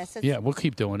doing this. It's- Yeah, we'll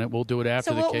keep doing it. We'll do it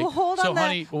after So the cake. we'll hold on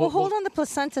honey, we'll hold on the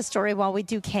placenta story while we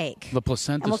do cake. the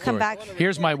placenta and we'll story. come back.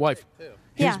 Here's my wife.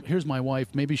 Yeah. Here's my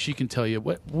wife. Maybe she can tell you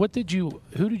who did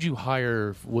you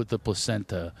hire with the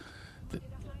placenta?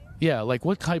 Yeah, like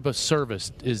what type of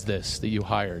service is this that you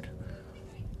hired?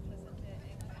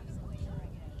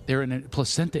 They're in a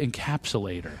placenta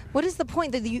encapsulator. What is the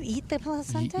point? That you eat the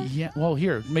placenta? Yeah. Well,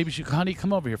 here, maybe honey,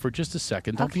 come over here for just a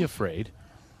second. Don't be afraid.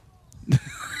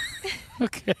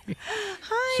 Okay.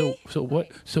 Hi. So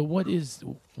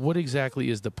what exactly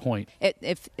is the point?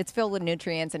 It's filled with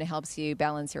nutrients and it helps you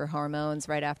balance your hormones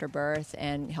right after birth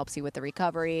and helps you with the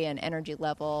recovery and energy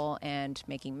level and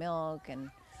making milk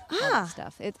and all that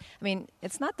stuff.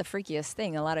 It's not the freakiest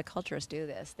thing. A lot of cultures do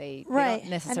this. They don't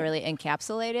necessarily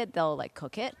encapsulate it. They'll like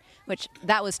cook it, which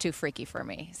that was too freaky for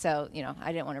me. So,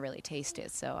 I didn't want to really taste it.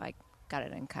 So I got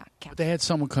it in capsule. They had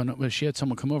someone come. She had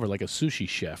someone come over, like a sushi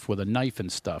chef, with a knife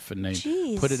and stuff, and they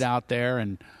Jeez. put it out there.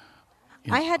 And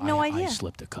I had no idea. I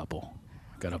slipped a couple.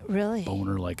 Got a Really?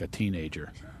 boner like a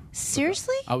teenager.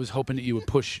 Seriously? I was hoping that you would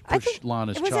push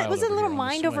Lana's child. Was it a over little here on the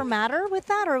mind over swing. matter with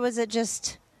that, or was it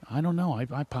just? I don't know.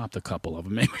 I popped a couple of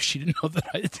them. Maybe she didn't know that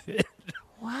I did.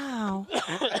 Wow.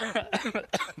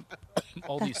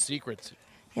 All these secrets.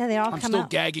 Yeah, they all I'm come still out.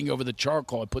 gagging over the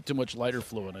charcoal. I put too much lighter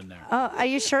fluid in there. Oh, are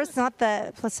you sure it's not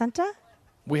the placenta?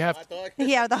 We have.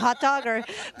 Yeah, the hot dog, or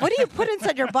what do you put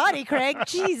inside your body, Craig?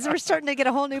 Jeez, we're starting to get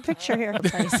a whole new picture here.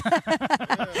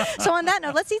 So on that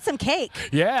note, let's eat some cake.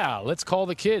 Yeah, let's call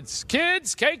the kids.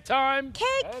 Kids, cake time.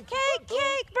 Cake,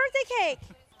 birthday cake.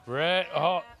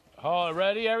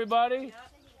 Ready, everybody?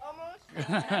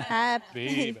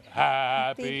 Happy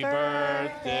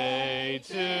birthday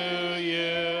to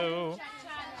you.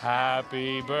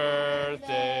 Happy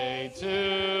birthday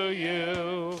to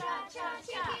you.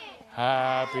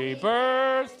 Happy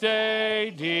birthday,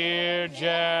 dear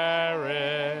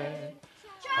Jared.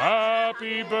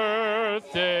 Happy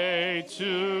birthday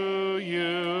to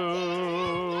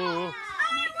you.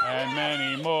 And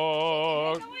many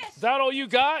more. Is that all you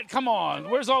got? Come on.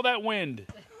 Where's all that wind?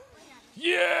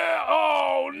 Yeah.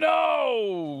 Oh,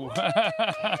 no.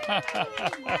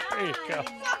 There you go.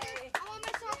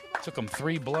 Took him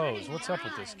 3 blows. What's up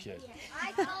with this kid?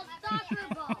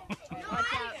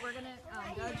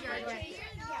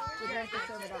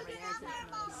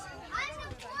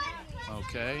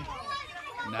 Okay.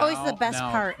 Always the best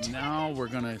part. Now we're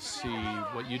going to see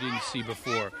what you didn't see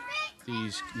before.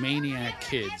 These maniac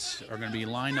kids are going to be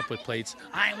lined up with plates.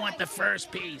 I want the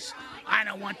first piece. I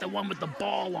don't want the one with the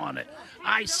ball on it.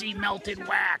 I see melted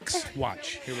wax.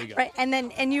 Watch. Here we go. Right,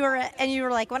 and you were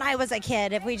like, when I was a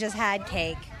kid, if we just had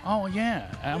cake. Oh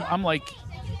yeah, I'm like,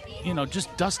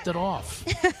 just dust it off.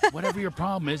 Whatever your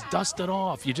problem is, dust it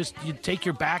off. You take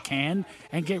your backhand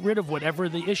and get rid of whatever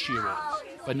the issue is.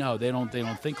 But no, they don't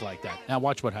think like that. Now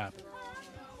watch what happens.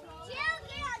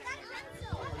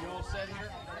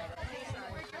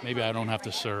 Maybe I don't have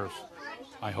to serve.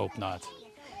 I hope not.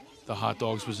 The hot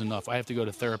dogs was enough. I have to go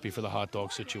to therapy for the hot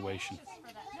dog situation.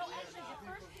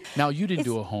 Now you didn't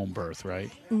do a home birth, right?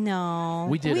 No,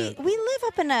 We did. We live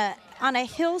up on a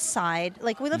hillside.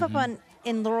 Like we live up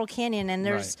in Laurel Canyon, and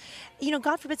there's,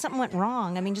 God forbid something went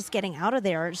wrong. I mean, just getting out of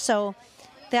there. So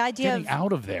the idea Getting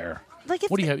out of there. Like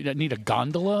what do you have? You need a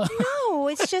gondola? No, No,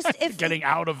 it's just if getting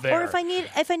out of there. Or if I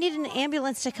need an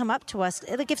ambulance to come up to us,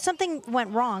 like if something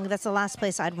went wrong, that's the last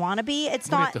place I'd want to be. It's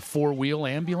What, not the 4-wheel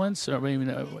ambulance. I mean,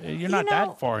 you're not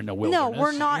that far in the wilderness. No,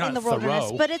 we're not You're in the wilderness,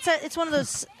 Thoreau. but it's one of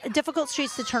those difficult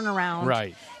streets to turn around.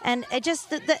 Right. And it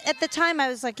just at the time I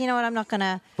was like, you know what, I'm not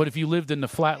gonna. But if you lived in the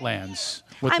flatlands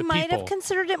with I the might people, have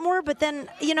considered it more, but then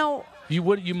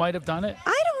you might have done it.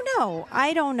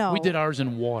 I don't know. We did ours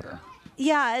in water.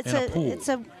 Yeah, in a pool it's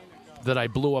a that I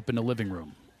blew up in the living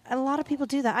room. a lot of people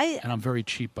do that. And I'm very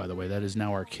cheap, by the way. That is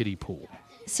now our kiddie pool.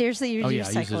 Seriously, you I use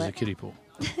it recycle as a it. kiddie pool.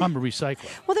 I'm a recycler.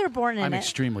 Well, they were born in I'm it.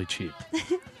 extremely cheap.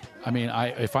 I mean,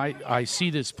 if I see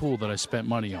this pool that I spent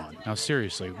money on. Now,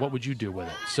 seriously, what would you do with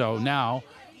it? So now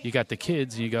you got the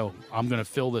kids, and you go, I'm going to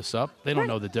fill this up. They don't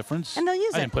know the difference. And they'll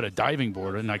use I it. didn't put a diving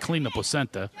board in. I cleaned the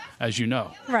placenta, as you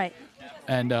know. Right.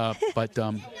 And but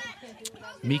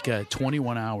Mika,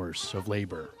 21 hours of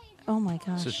labor. Oh my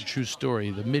gosh. This is a true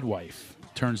story. The midwife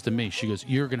turns to me. She goes,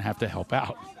 "You're going to have to help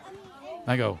out."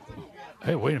 I go,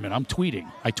 "Hey, wait a minute. I'm tweeting."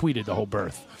 I tweeted the whole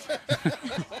birth.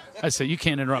 I said, "You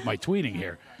can't interrupt my tweeting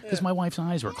here," because my wife's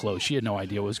eyes were closed. She had no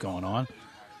idea what was going on.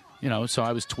 So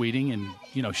I was tweeting,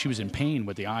 and she was in pain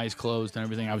with the eyes closed and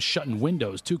everything. I was shutting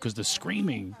windows too because the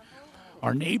screaming.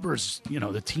 Our neighbors,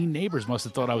 the teen neighbors, must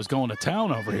have thought I was going to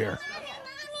town over here.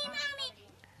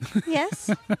 Yes.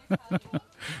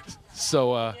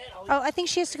 So. I think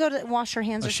she has to go to wash her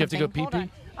hands. Does she have to go pee-pee? Hold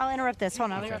on. I'll interrupt this.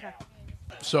 Hold on. I'll be right Okay.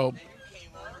 back. So,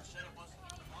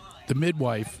 the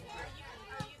midwife,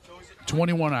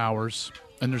 21 hours,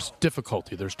 and there's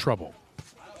difficulty, there's trouble.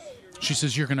 She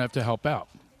says, "You're going to have to help out."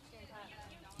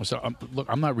 So, look,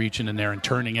 I'm not reaching in there and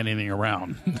turning anything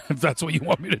around, if that's what you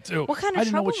want me to do. What kind I of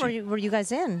didn't know trouble what were you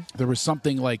guys in? There was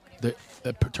something like, it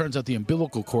turns out the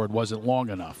umbilical cord wasn't long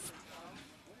enough.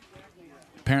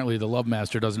 Apparently, the Love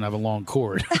Master doesn't have a long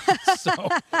cord.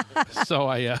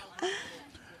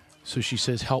 So she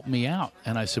says, "Help me out."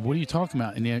 And I said, "What are you talking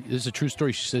about?" And this is a true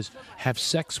story. She says, "Have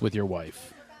sex with your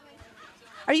wife."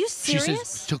 Are you She serious?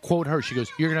 says, to quote her, she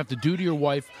goes, "You're going to have to do to your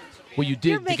wife what you did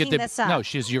You're to get making the this up. No,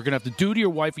 she says, "You're going to have to do to your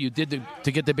wife what you did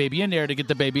to get the baby in there to get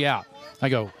the baby out." I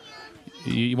go,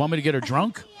 "You want me to get her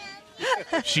drunk?"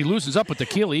 She loosens up with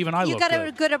tequila. Even I You look got good.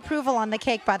 a good approval on the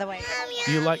cake, by the way.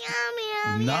 You like?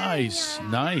 Nice.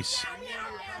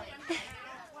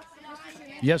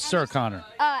 Yes, sir, Connor.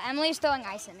 Emily's throwing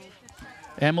ice at me.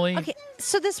 Emily, Okay,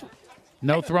 so this.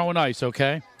 no throwing ice,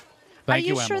 okay? Thank are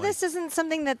you Emily. sure this isn't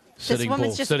something that this Sitting woman's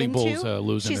Bull- just Sitting into? Bull's,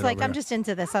 losing She's it like, over I'm here. just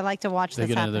into this. I like to watch They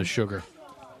this get into happen. the sugar.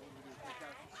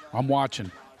 I'm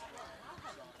watching.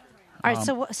 All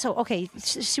right, so okay,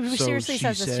 she seriously she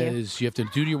says this to you. you have to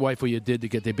do to your wife what you did to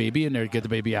get the baby in there to get the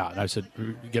baby out. And I said,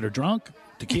 "Get her drunk,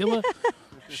 tequila,"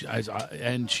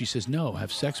 and she says, "No,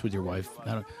 have sex with your wife."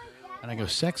 And I go,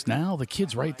 "Sex now? The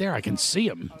kid's right there. I can see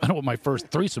him. I know what my first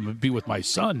threesome would be with my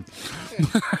son."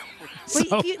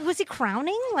 Was he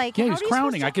crowning? Like, Yeah, he how was are you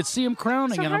crowning. supposed to- I could see him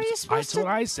crowning, So and how are you supposed that's what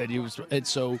I said. He was, and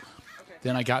so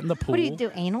then I got in the pool. What do you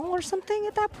do, anal or something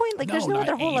at that point? Like, No, there's no not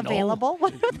other hole anal. available.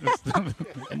 What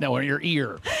No, in your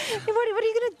ear. are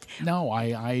you gonna? No,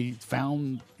 I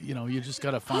found, you just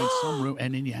got to find some room,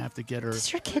 and then you have to get her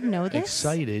Does your kid know this?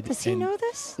 excited. Does he and know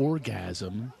this?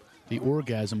 Orgasm. The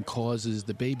orgasm causes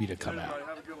the baby to come out.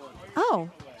 Oh.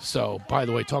 So, by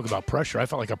the way, talk about pressure. I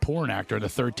felt like a porn actor in the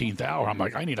 13th hour. I'm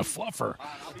like, I need a fluffer.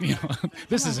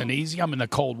 This isn't easy. I'm in the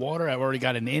cold water. I've already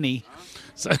got an innie.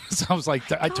 So I was like,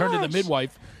 I turned to the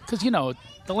midwife because,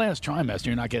 the last trimester,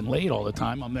 you're not getting laid all the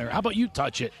time. I'm there. How about you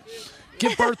touch it?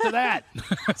 Give birth to that.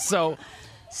 So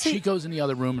she goes in the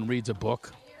other room and reads a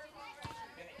book.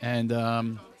 And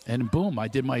boom, I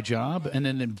did my job. And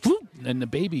then whoop, and the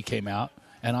baby came out.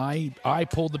 And I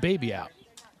pulled the baby out.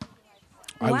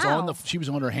 She was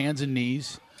on her hands and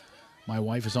knees. My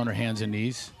wife is on her hands and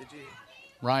knees.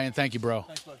 Ryan, thank you, bro.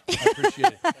 I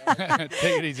appreciate it.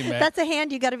 Take it easy, man. That's a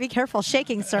hand you got to be careful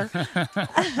shaking, sir. You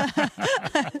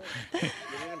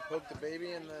didn't poke the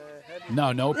baby in the head?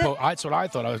 No. That's what I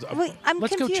thought. Wait, I'm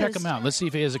Let's go check confused. him out. Let's see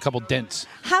if he has a couple dents.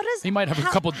 How does He might have a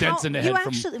couple dents in the head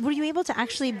from. Were you able to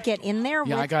actually get in there?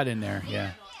 Yeah, with, I got in there.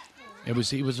 Yeah, it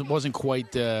wasn't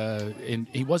quite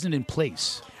he wasn't in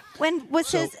place. When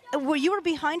was were you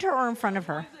behind her or in front of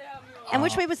her? And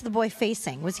which way was the boy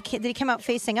facing? Did he come out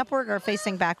facing upward or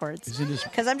facing backwards?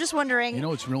 Because I'm just wondering.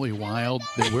 It's really wild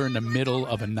that we're in the middle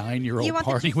of a 9-year-old You want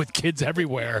the- party with kids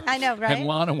everywhere. I know, right? And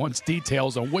Lana wants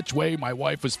details on which way my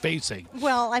wife was facing.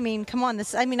 Well, I mean, come on.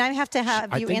 I have to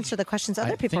have you answer the questions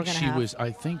other people are going to have.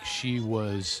 I think she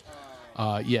was,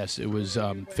 yes, it was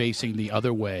facing the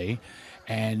other way.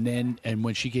 And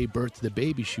when she gave birth to the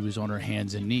baby, she was on her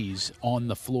hands and knees on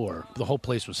the floor. The whole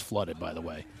place was flooded, by the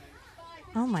way.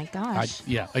 Oh my gosh.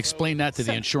 Explain that to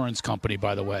the insurance company,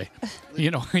 by the way.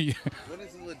 You know. What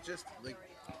is the logistic?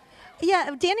 Yeah,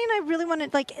 Danny and I really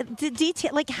wanted the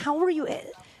detail. Like, how were you?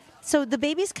 So the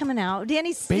baby's coming out.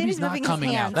 Danny's not moving coming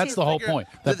his out. hands. That's the whole point.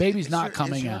 The baby's not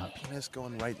coming is your out. penis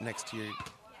going right next to your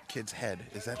kid's head?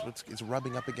 Is that it's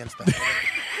rubbing up against the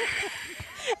head?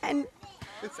 And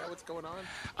is that what's going on?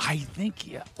 I think.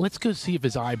 Yeah. Let's go see if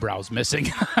his eyebrow's missing.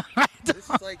 This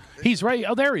is like He's right.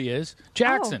 Oh, there he is.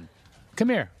 Jackson, come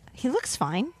here. He looks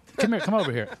fine. Come here. Come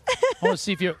over here. I want to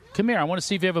see if you. Come here. I want to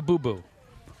see if you have a boo boo.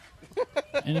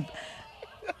 And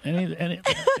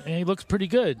he looks pretty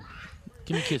good.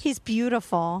 Give me a kiss. He's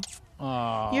beautiful.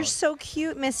 Aw. You're so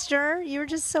cute, mister. You're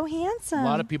just so handsome. A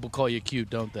lot of people call you cute,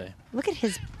 don't they? Look at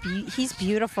he's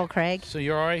beautiful, Craig. So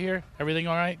you're all right here? Everything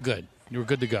all right? Good. You were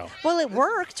good to go. Well, it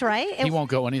worked, right? He won't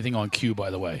go anything on cue, by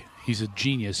the way. He's a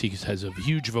genius. He has a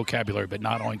huge vocabulary, but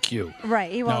not on cue.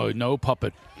 Right. He won't. No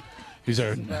puppet.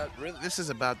 This is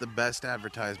about the best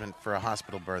advertisement for a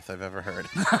hospital birth I've ever heard.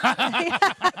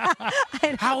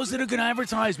 How is it a good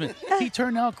advertisement? He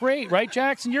turned out great, right,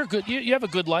 Jackson? You're good. You have a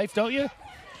good life, don't you?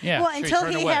 Yeah. Well, until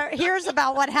he hears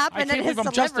about what happened I in can't his believe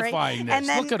I'm delivery, justifying this. and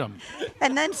then Look at him.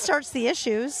 and then starts the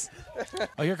issues.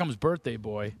 Oh, here comes birthday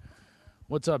boy.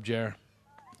 What's up, Jer?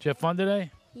 Did you have fun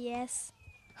today? Yes.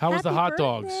 How was the Happy hot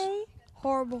dogs? birthday.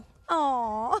 Horrible.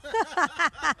 Aw.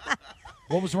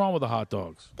 What was wrong with the hot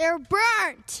dogs? They're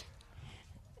burnt.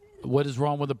 What is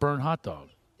wrong with a burnt hot dog?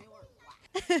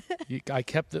 I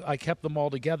kept them all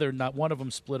together. Not one of them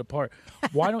split apart.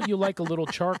 Why don't you like a little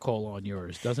charcoal on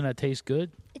yours? Doesn't that taste good?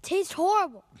 It tastes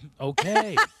horrible.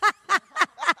 Okay.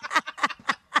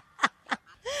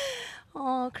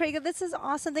 Oh, Craig, this is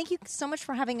awesome. Thank you so much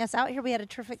for having us out here. We had a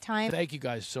terrific time. Thank you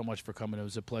guys so much for coming. It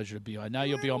was a pleasure to be on. Now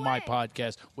you'll be on my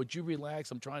podcast. Would you relax?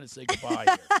 I'm trying to say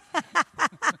goodbye here.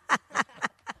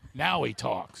 Now he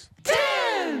talks.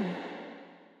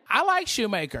 I like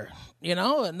Shoemaker. You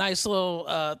know, a nice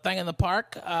little thing in the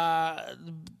park.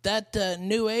 That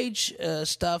New Age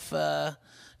stuff kind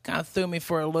of threw me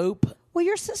for a loop. Well,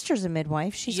 your sister's a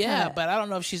midwife. She's but I don't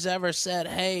know if she's ever said,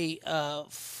 "Hey,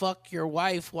 fuck your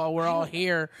wife while we're all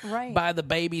here Right. by the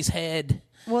baby's head."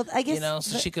 Well, I guess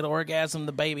so she could orgasm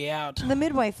the baby out. the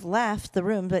midwife left the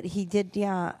room, but he did.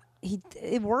 Yeah,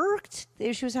 it worked.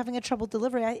 She was having a troubled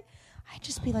delivery. I'd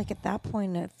just be like, at that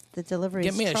point, if the delivery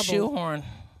Give is me a troubled, shoehorn.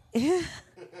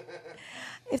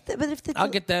 I'll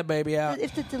get that baby out.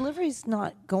 If the delivery's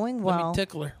not going well, Let me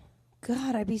tickle her.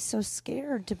 God, I'd be so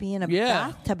scared to be in a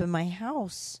Yeah. bathtub in my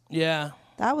house. Yeah.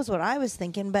 That was what I was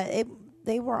thinking, but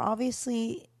they were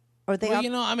obviously, or they. Well,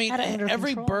 you know, I mean, had it under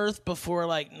every control. birth before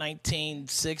like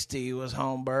 1960 was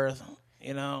home birth.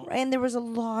 You know. And there was a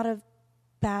lot of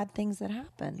bad things that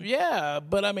happened. Yeah,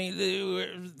 but I mean,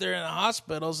 they're in the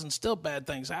hospitals, and still bad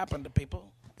things happen to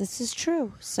people. This is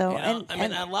true. So, You know?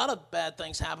 and a lot of bad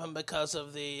things happen because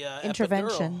of the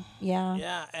intervention. epidural. Yeah.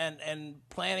 Yeah, and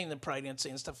planning the pregnancy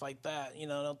and stuff like that. You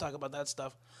know, don't talk about that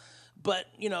stuff. But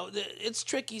you know, it's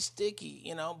tricky, sticky.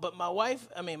 You know, but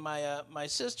my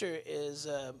sister is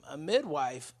a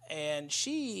midwife, and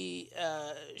she's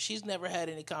never had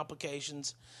any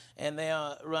complications, and they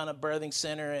run a birthing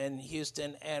center in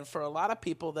Houston. And for a lot of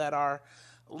people that are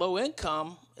low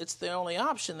income, it's the only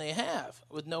option they have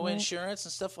with no Right. insurance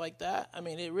and stuff like that. I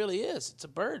mean, it really is. It's a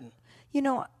burden. You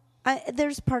know,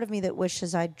 there's part of me that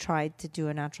wishes I'd tried to do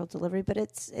a natural delivery, but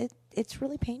it's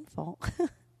really painful.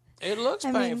 It looks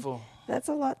I mean, painful. That's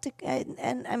a lot to,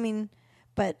 and I mean,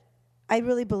 but I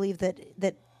really believe that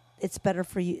it's better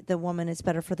for you, the woman. It's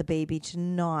better for the baby to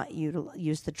not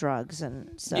use the drugs,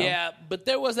 and so Yeah, but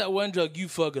there was that one drug you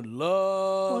fucking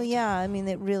loved. Well, yeah, I mean,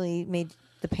 it really made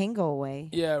the pain go away.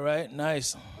 Yeah, right.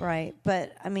 Nice. Right,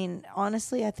 but I mean,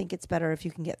 honestly, I think it's better if you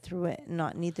can get through it and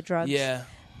not need the drugs. Yeah.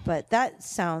 But that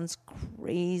sounds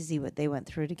crazy what they went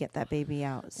through to get that baby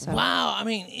out. So. Wow. I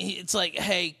mean, it's like,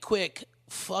 hey, quick,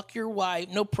 fuck your wife.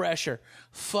 No pressure.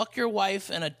 Fuck your wife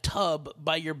in a tub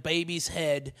by your baby's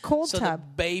head. Cold so tub. the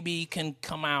baby can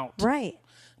come out. Right.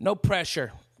 No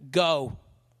pressure. Go.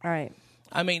 All right.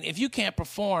 I mean, if you can't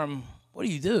perform, what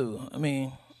do you do? I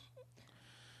mean,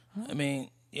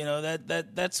 you know,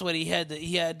 that's what he had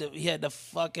to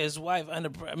fuck his wife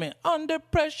under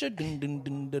pressure. Dun, dun,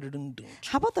 dun, dun, dun, dun.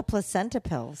 How about the placenta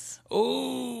pills?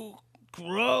 Ooh,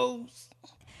 gross.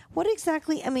 What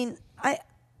exactly? I mean,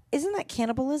 isn't that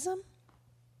cannibalism?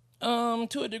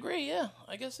 To a degree, yeah.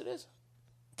 I guess it is.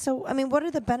 So, I mean, what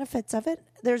are the benefits of it?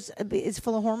 It's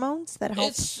full of hormones that help.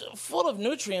 It's full of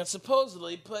nutrients,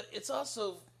 supposedly, but it's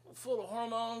also full of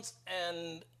hormones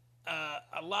and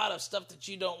a lot of stuff that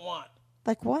you don't want.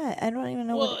 Like what? I don't even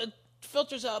know. Well, it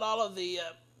filters out all of the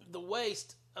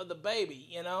waste of the baby,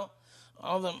 you know.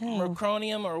 All the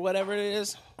merconium or whatever it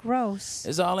is. Gross.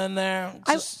 Is all in there,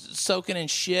 just soaking in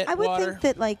shit. I would water. think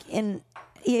that, like,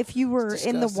 if you were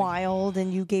in the disgusting. wild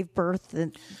and you gave birth,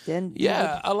 and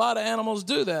Yeah, a lot of animals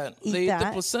do that. Eat They eat the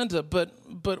that. placenta, but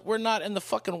we're not in the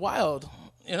fucking wild,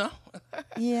 you know?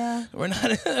 Yeah. We're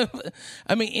not.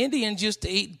 I mean, Indians used to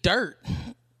eat dirt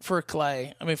for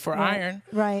clay. I mean, for iron.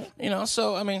 Right. You know,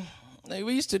 so, I mean,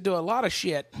 we used to do a lot of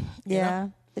shit. you Yeah.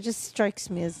 know? It just strikes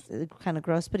me as kind of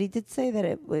gross. But he did say that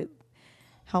it would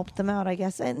help them out, I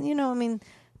guess. And, you know, I mean,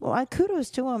 well, kudos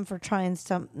to him for trying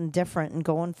something different and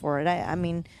going for it. I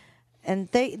mean, and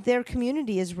their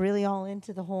community is really all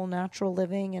into the whole natural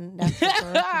living and natural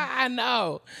birth. I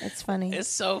know. It's funny. It's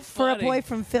so For funny. a boy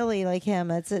from Philly like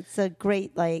him, it's a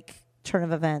great, like, turn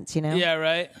of events, you know? Yeah,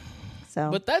 right. So.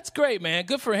 But that's great, man.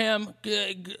 Good for him.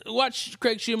 Watch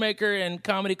Craig Shoemaker in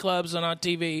comedy clubs and on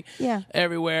TV. Yeah.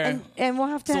 Everywhere. And we'll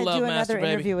have to It's a do love another master, baby.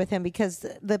 interview with him because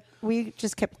we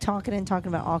just kept talking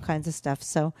about all kinds of stuff.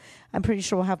 So I'm pretty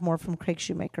sure we'll have more from Craig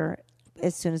Shoemaker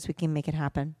as soon as we can make it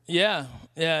happen. Yeah,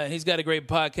 he's got a great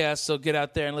podcast, so get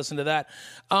out there and listen to that.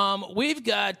 We've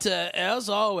got, as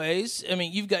always, I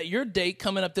mean, you've got your date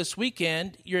coming up this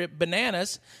weekend. You're at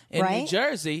Bananas in New Right.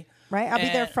 Jersey. Right? I'll be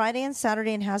there And- Friday and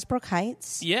Saturday in Hasbrook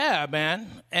Heights. Yeah, man.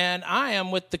 And I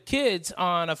am with the kids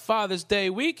on a Father's Day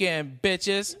weekend,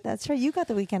 bitches. That's right. You got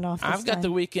the weekend off this I've got time.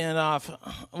 the weekend off.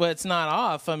 Well, it's not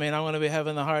off. I mean, I'm going to be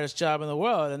having the hardest job in the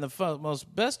world and the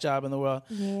most best job in the world.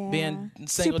 Yeah. Being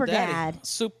single Super daddy. dad.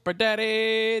 Super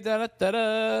daddy. Da, da,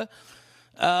 da,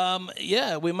 da.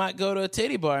 Yeah, we might go to a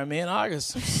titty bar, me and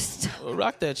August. We'll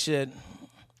rock that shit.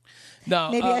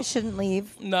 No, Maybe I shouldn't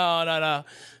leave.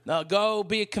 No, go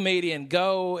be a comedian.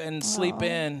 Go and sleep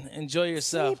in. Enjoy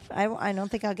yourself. I don't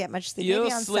think I'll get much sleep. You'll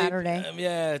Maybe on sleep. Saturday.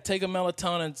 Yeah, take a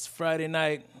melatonin. It's Friday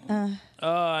night. Oh,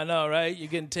 I know, right? You're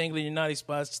getting tingly in your naughty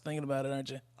spots just thinking about it, aren't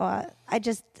you?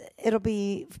 It'll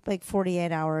be like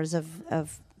 48 hours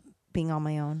of being on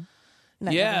my own.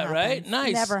 That Yeah, never right? happens.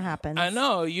 Nice. Never happens. I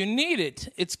know. You need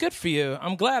it. It's good for you.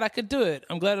 I'm glad I could do it.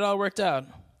 I'm glad it all worked out.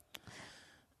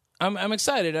 I'm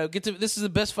excited. This is the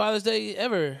best Father's Day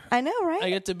ever. I know, right? I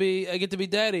get to be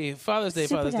daddy. Father's Day,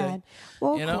 Super Father's dad. Day.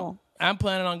 Well, you know? cool. I'm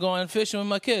planning on going fishing with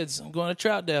my kids. I'm going to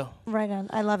Troutdale. Right on.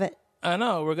 I love it. I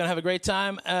know. We're going to have a great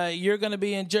time. You're going to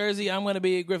be in Jersey. I'm going to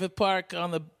be at Griffith Park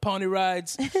on the pony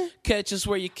rides. Catch us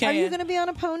where you can. Are you going to be on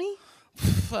a pony?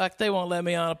 Fuck, they won't let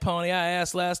me on a pony. I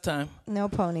asked last time. No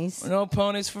ponies. No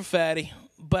ponies for Fatty.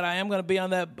 But I am going to be on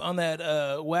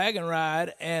that wagon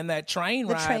ride and that train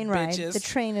The ride, train ride. bitches. The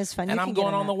train is fun. And You I'm can get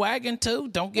going on on the that. wagon, too.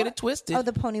 Don't get it twisted. Oh,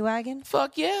 the pony wagon?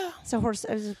 Fuck yeah. It's a horse.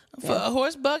 A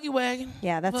horse buggy wagon.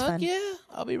 Yeah, that's Fuck fun. yeah.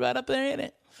 I'll be right up there in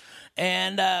it.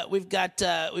 And we've got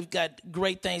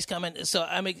great things coming. So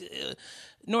I mean,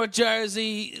 North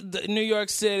Jersey, New York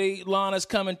City, Lana's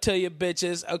coming to you,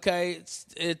 bitches. Okay,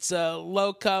 it's a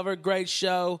low cover, great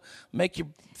show. Make you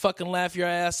fucking laugh your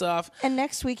ass off. And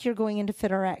next week you're going into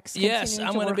FitRx. Yes,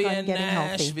 I'm going to be work on in getting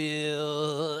healthy.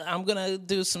 Nashville. I'm going to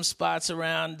do some spots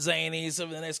around Zany's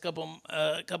over the next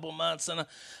couple months, and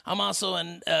I'm also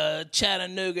in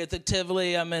Chattanooga at the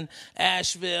Tivoli. I'm in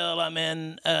Asheville. I'm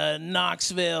in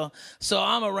Knoxville. So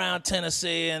I'm around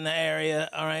Tennessee in the area.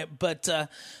 All right, but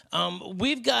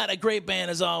we've got a great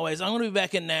band as always. I'm going to be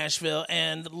back in Nashville,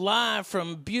 and live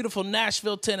from beautiful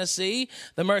Nashville, Tennessee,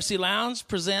 the Mercy Lounge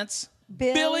presents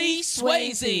Billy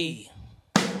Swayze.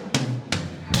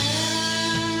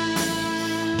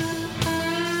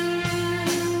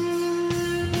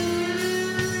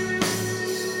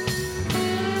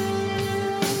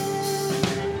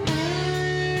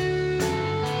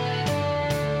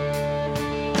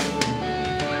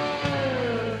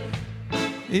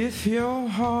 If your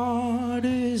heart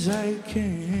is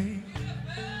aching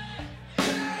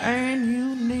and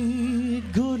you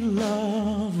need good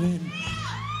loving,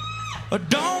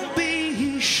 don't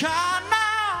be shy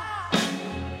now.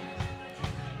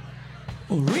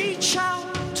 Reach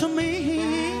out to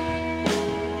me,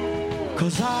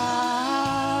 'cause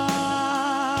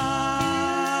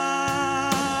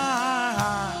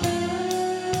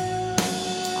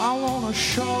I wanna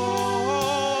show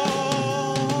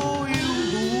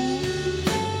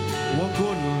what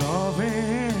good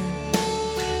loving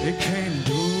it can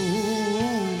do.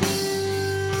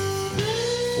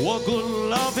 What good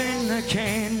loving it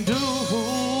can do.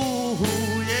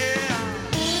 Yeah.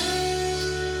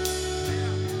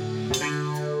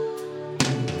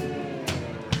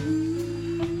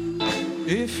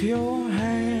 If your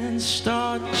hands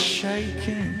start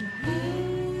shaking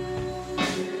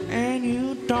and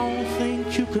you don't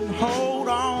think you can hold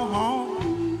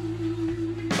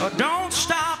on, don't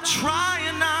stop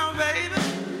trying now, baby.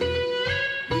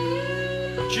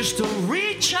 just to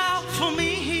reach out for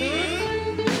me.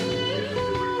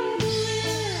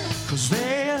 'Cause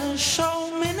there's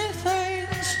so many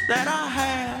things that I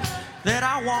have that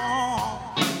I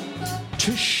want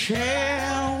to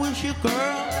share with you,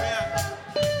 girl.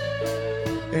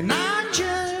 And I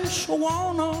just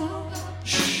wanna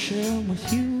share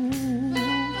with you.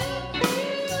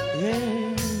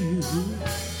 Yeah.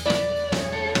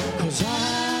 'Cause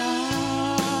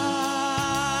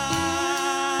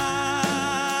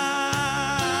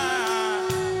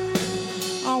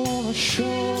I wanna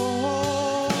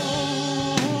show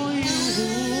you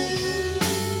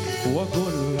what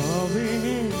good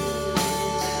loving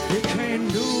it can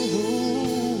do.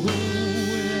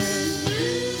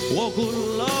 What good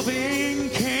loving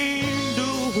can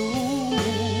do.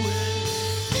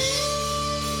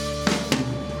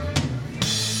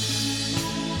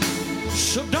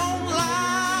 So don't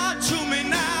lie to me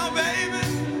now, baby.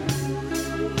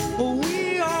 We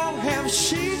all have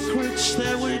secrets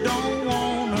that we don't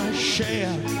want to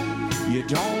share. You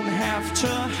don't have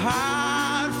to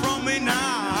hide from me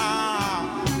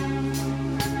now.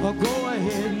 Or go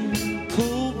ahead and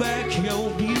pull back your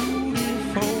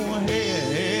beautiful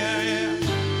hair.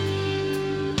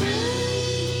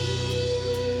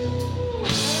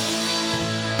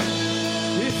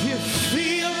 If you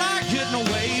feel like getting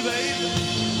away, baby,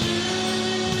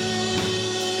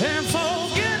 and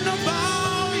forgetting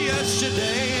about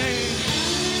yesterday,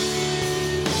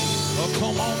 oh,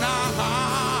 come on now,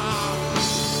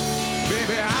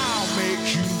 baby, I'll make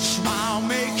you smile,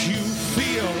 make you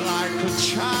feel like a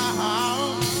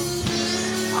child.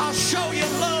 I'll show you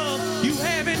love you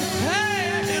haven't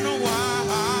had in a while.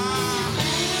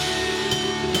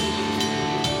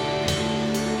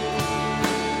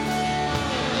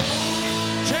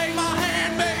 Take my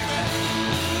hand, baby,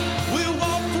 we'll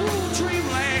walk through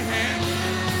dreamland,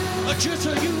 just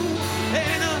you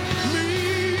and me.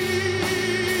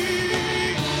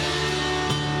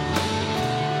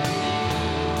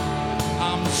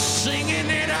 I'm singing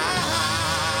it out.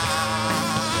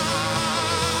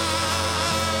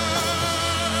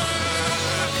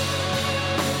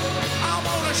 I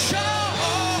wanna show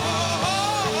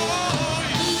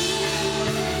you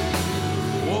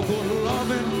what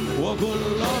good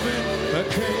loving I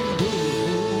can do.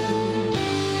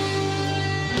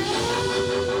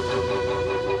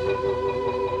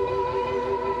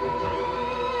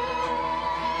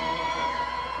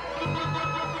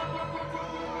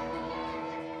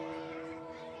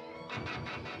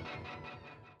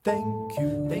 Thank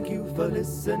you for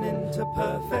listening to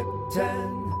Perfect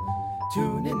 10.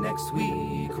 Tune in next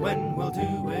week when we'll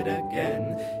do it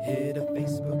again. Hit a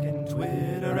Facebook and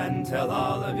Twitter and tell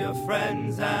all of your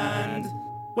friends and...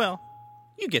 Well,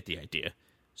 you get the idea.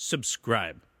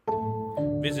 Subscribe.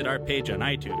 Visit our page on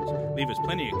iTunes. Leave us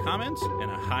plenty of comments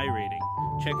and a high rating.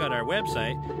 Check out our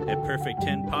website at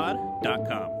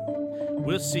perfect10pod.com.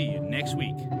 We'll see you next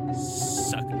week,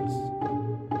 suckers.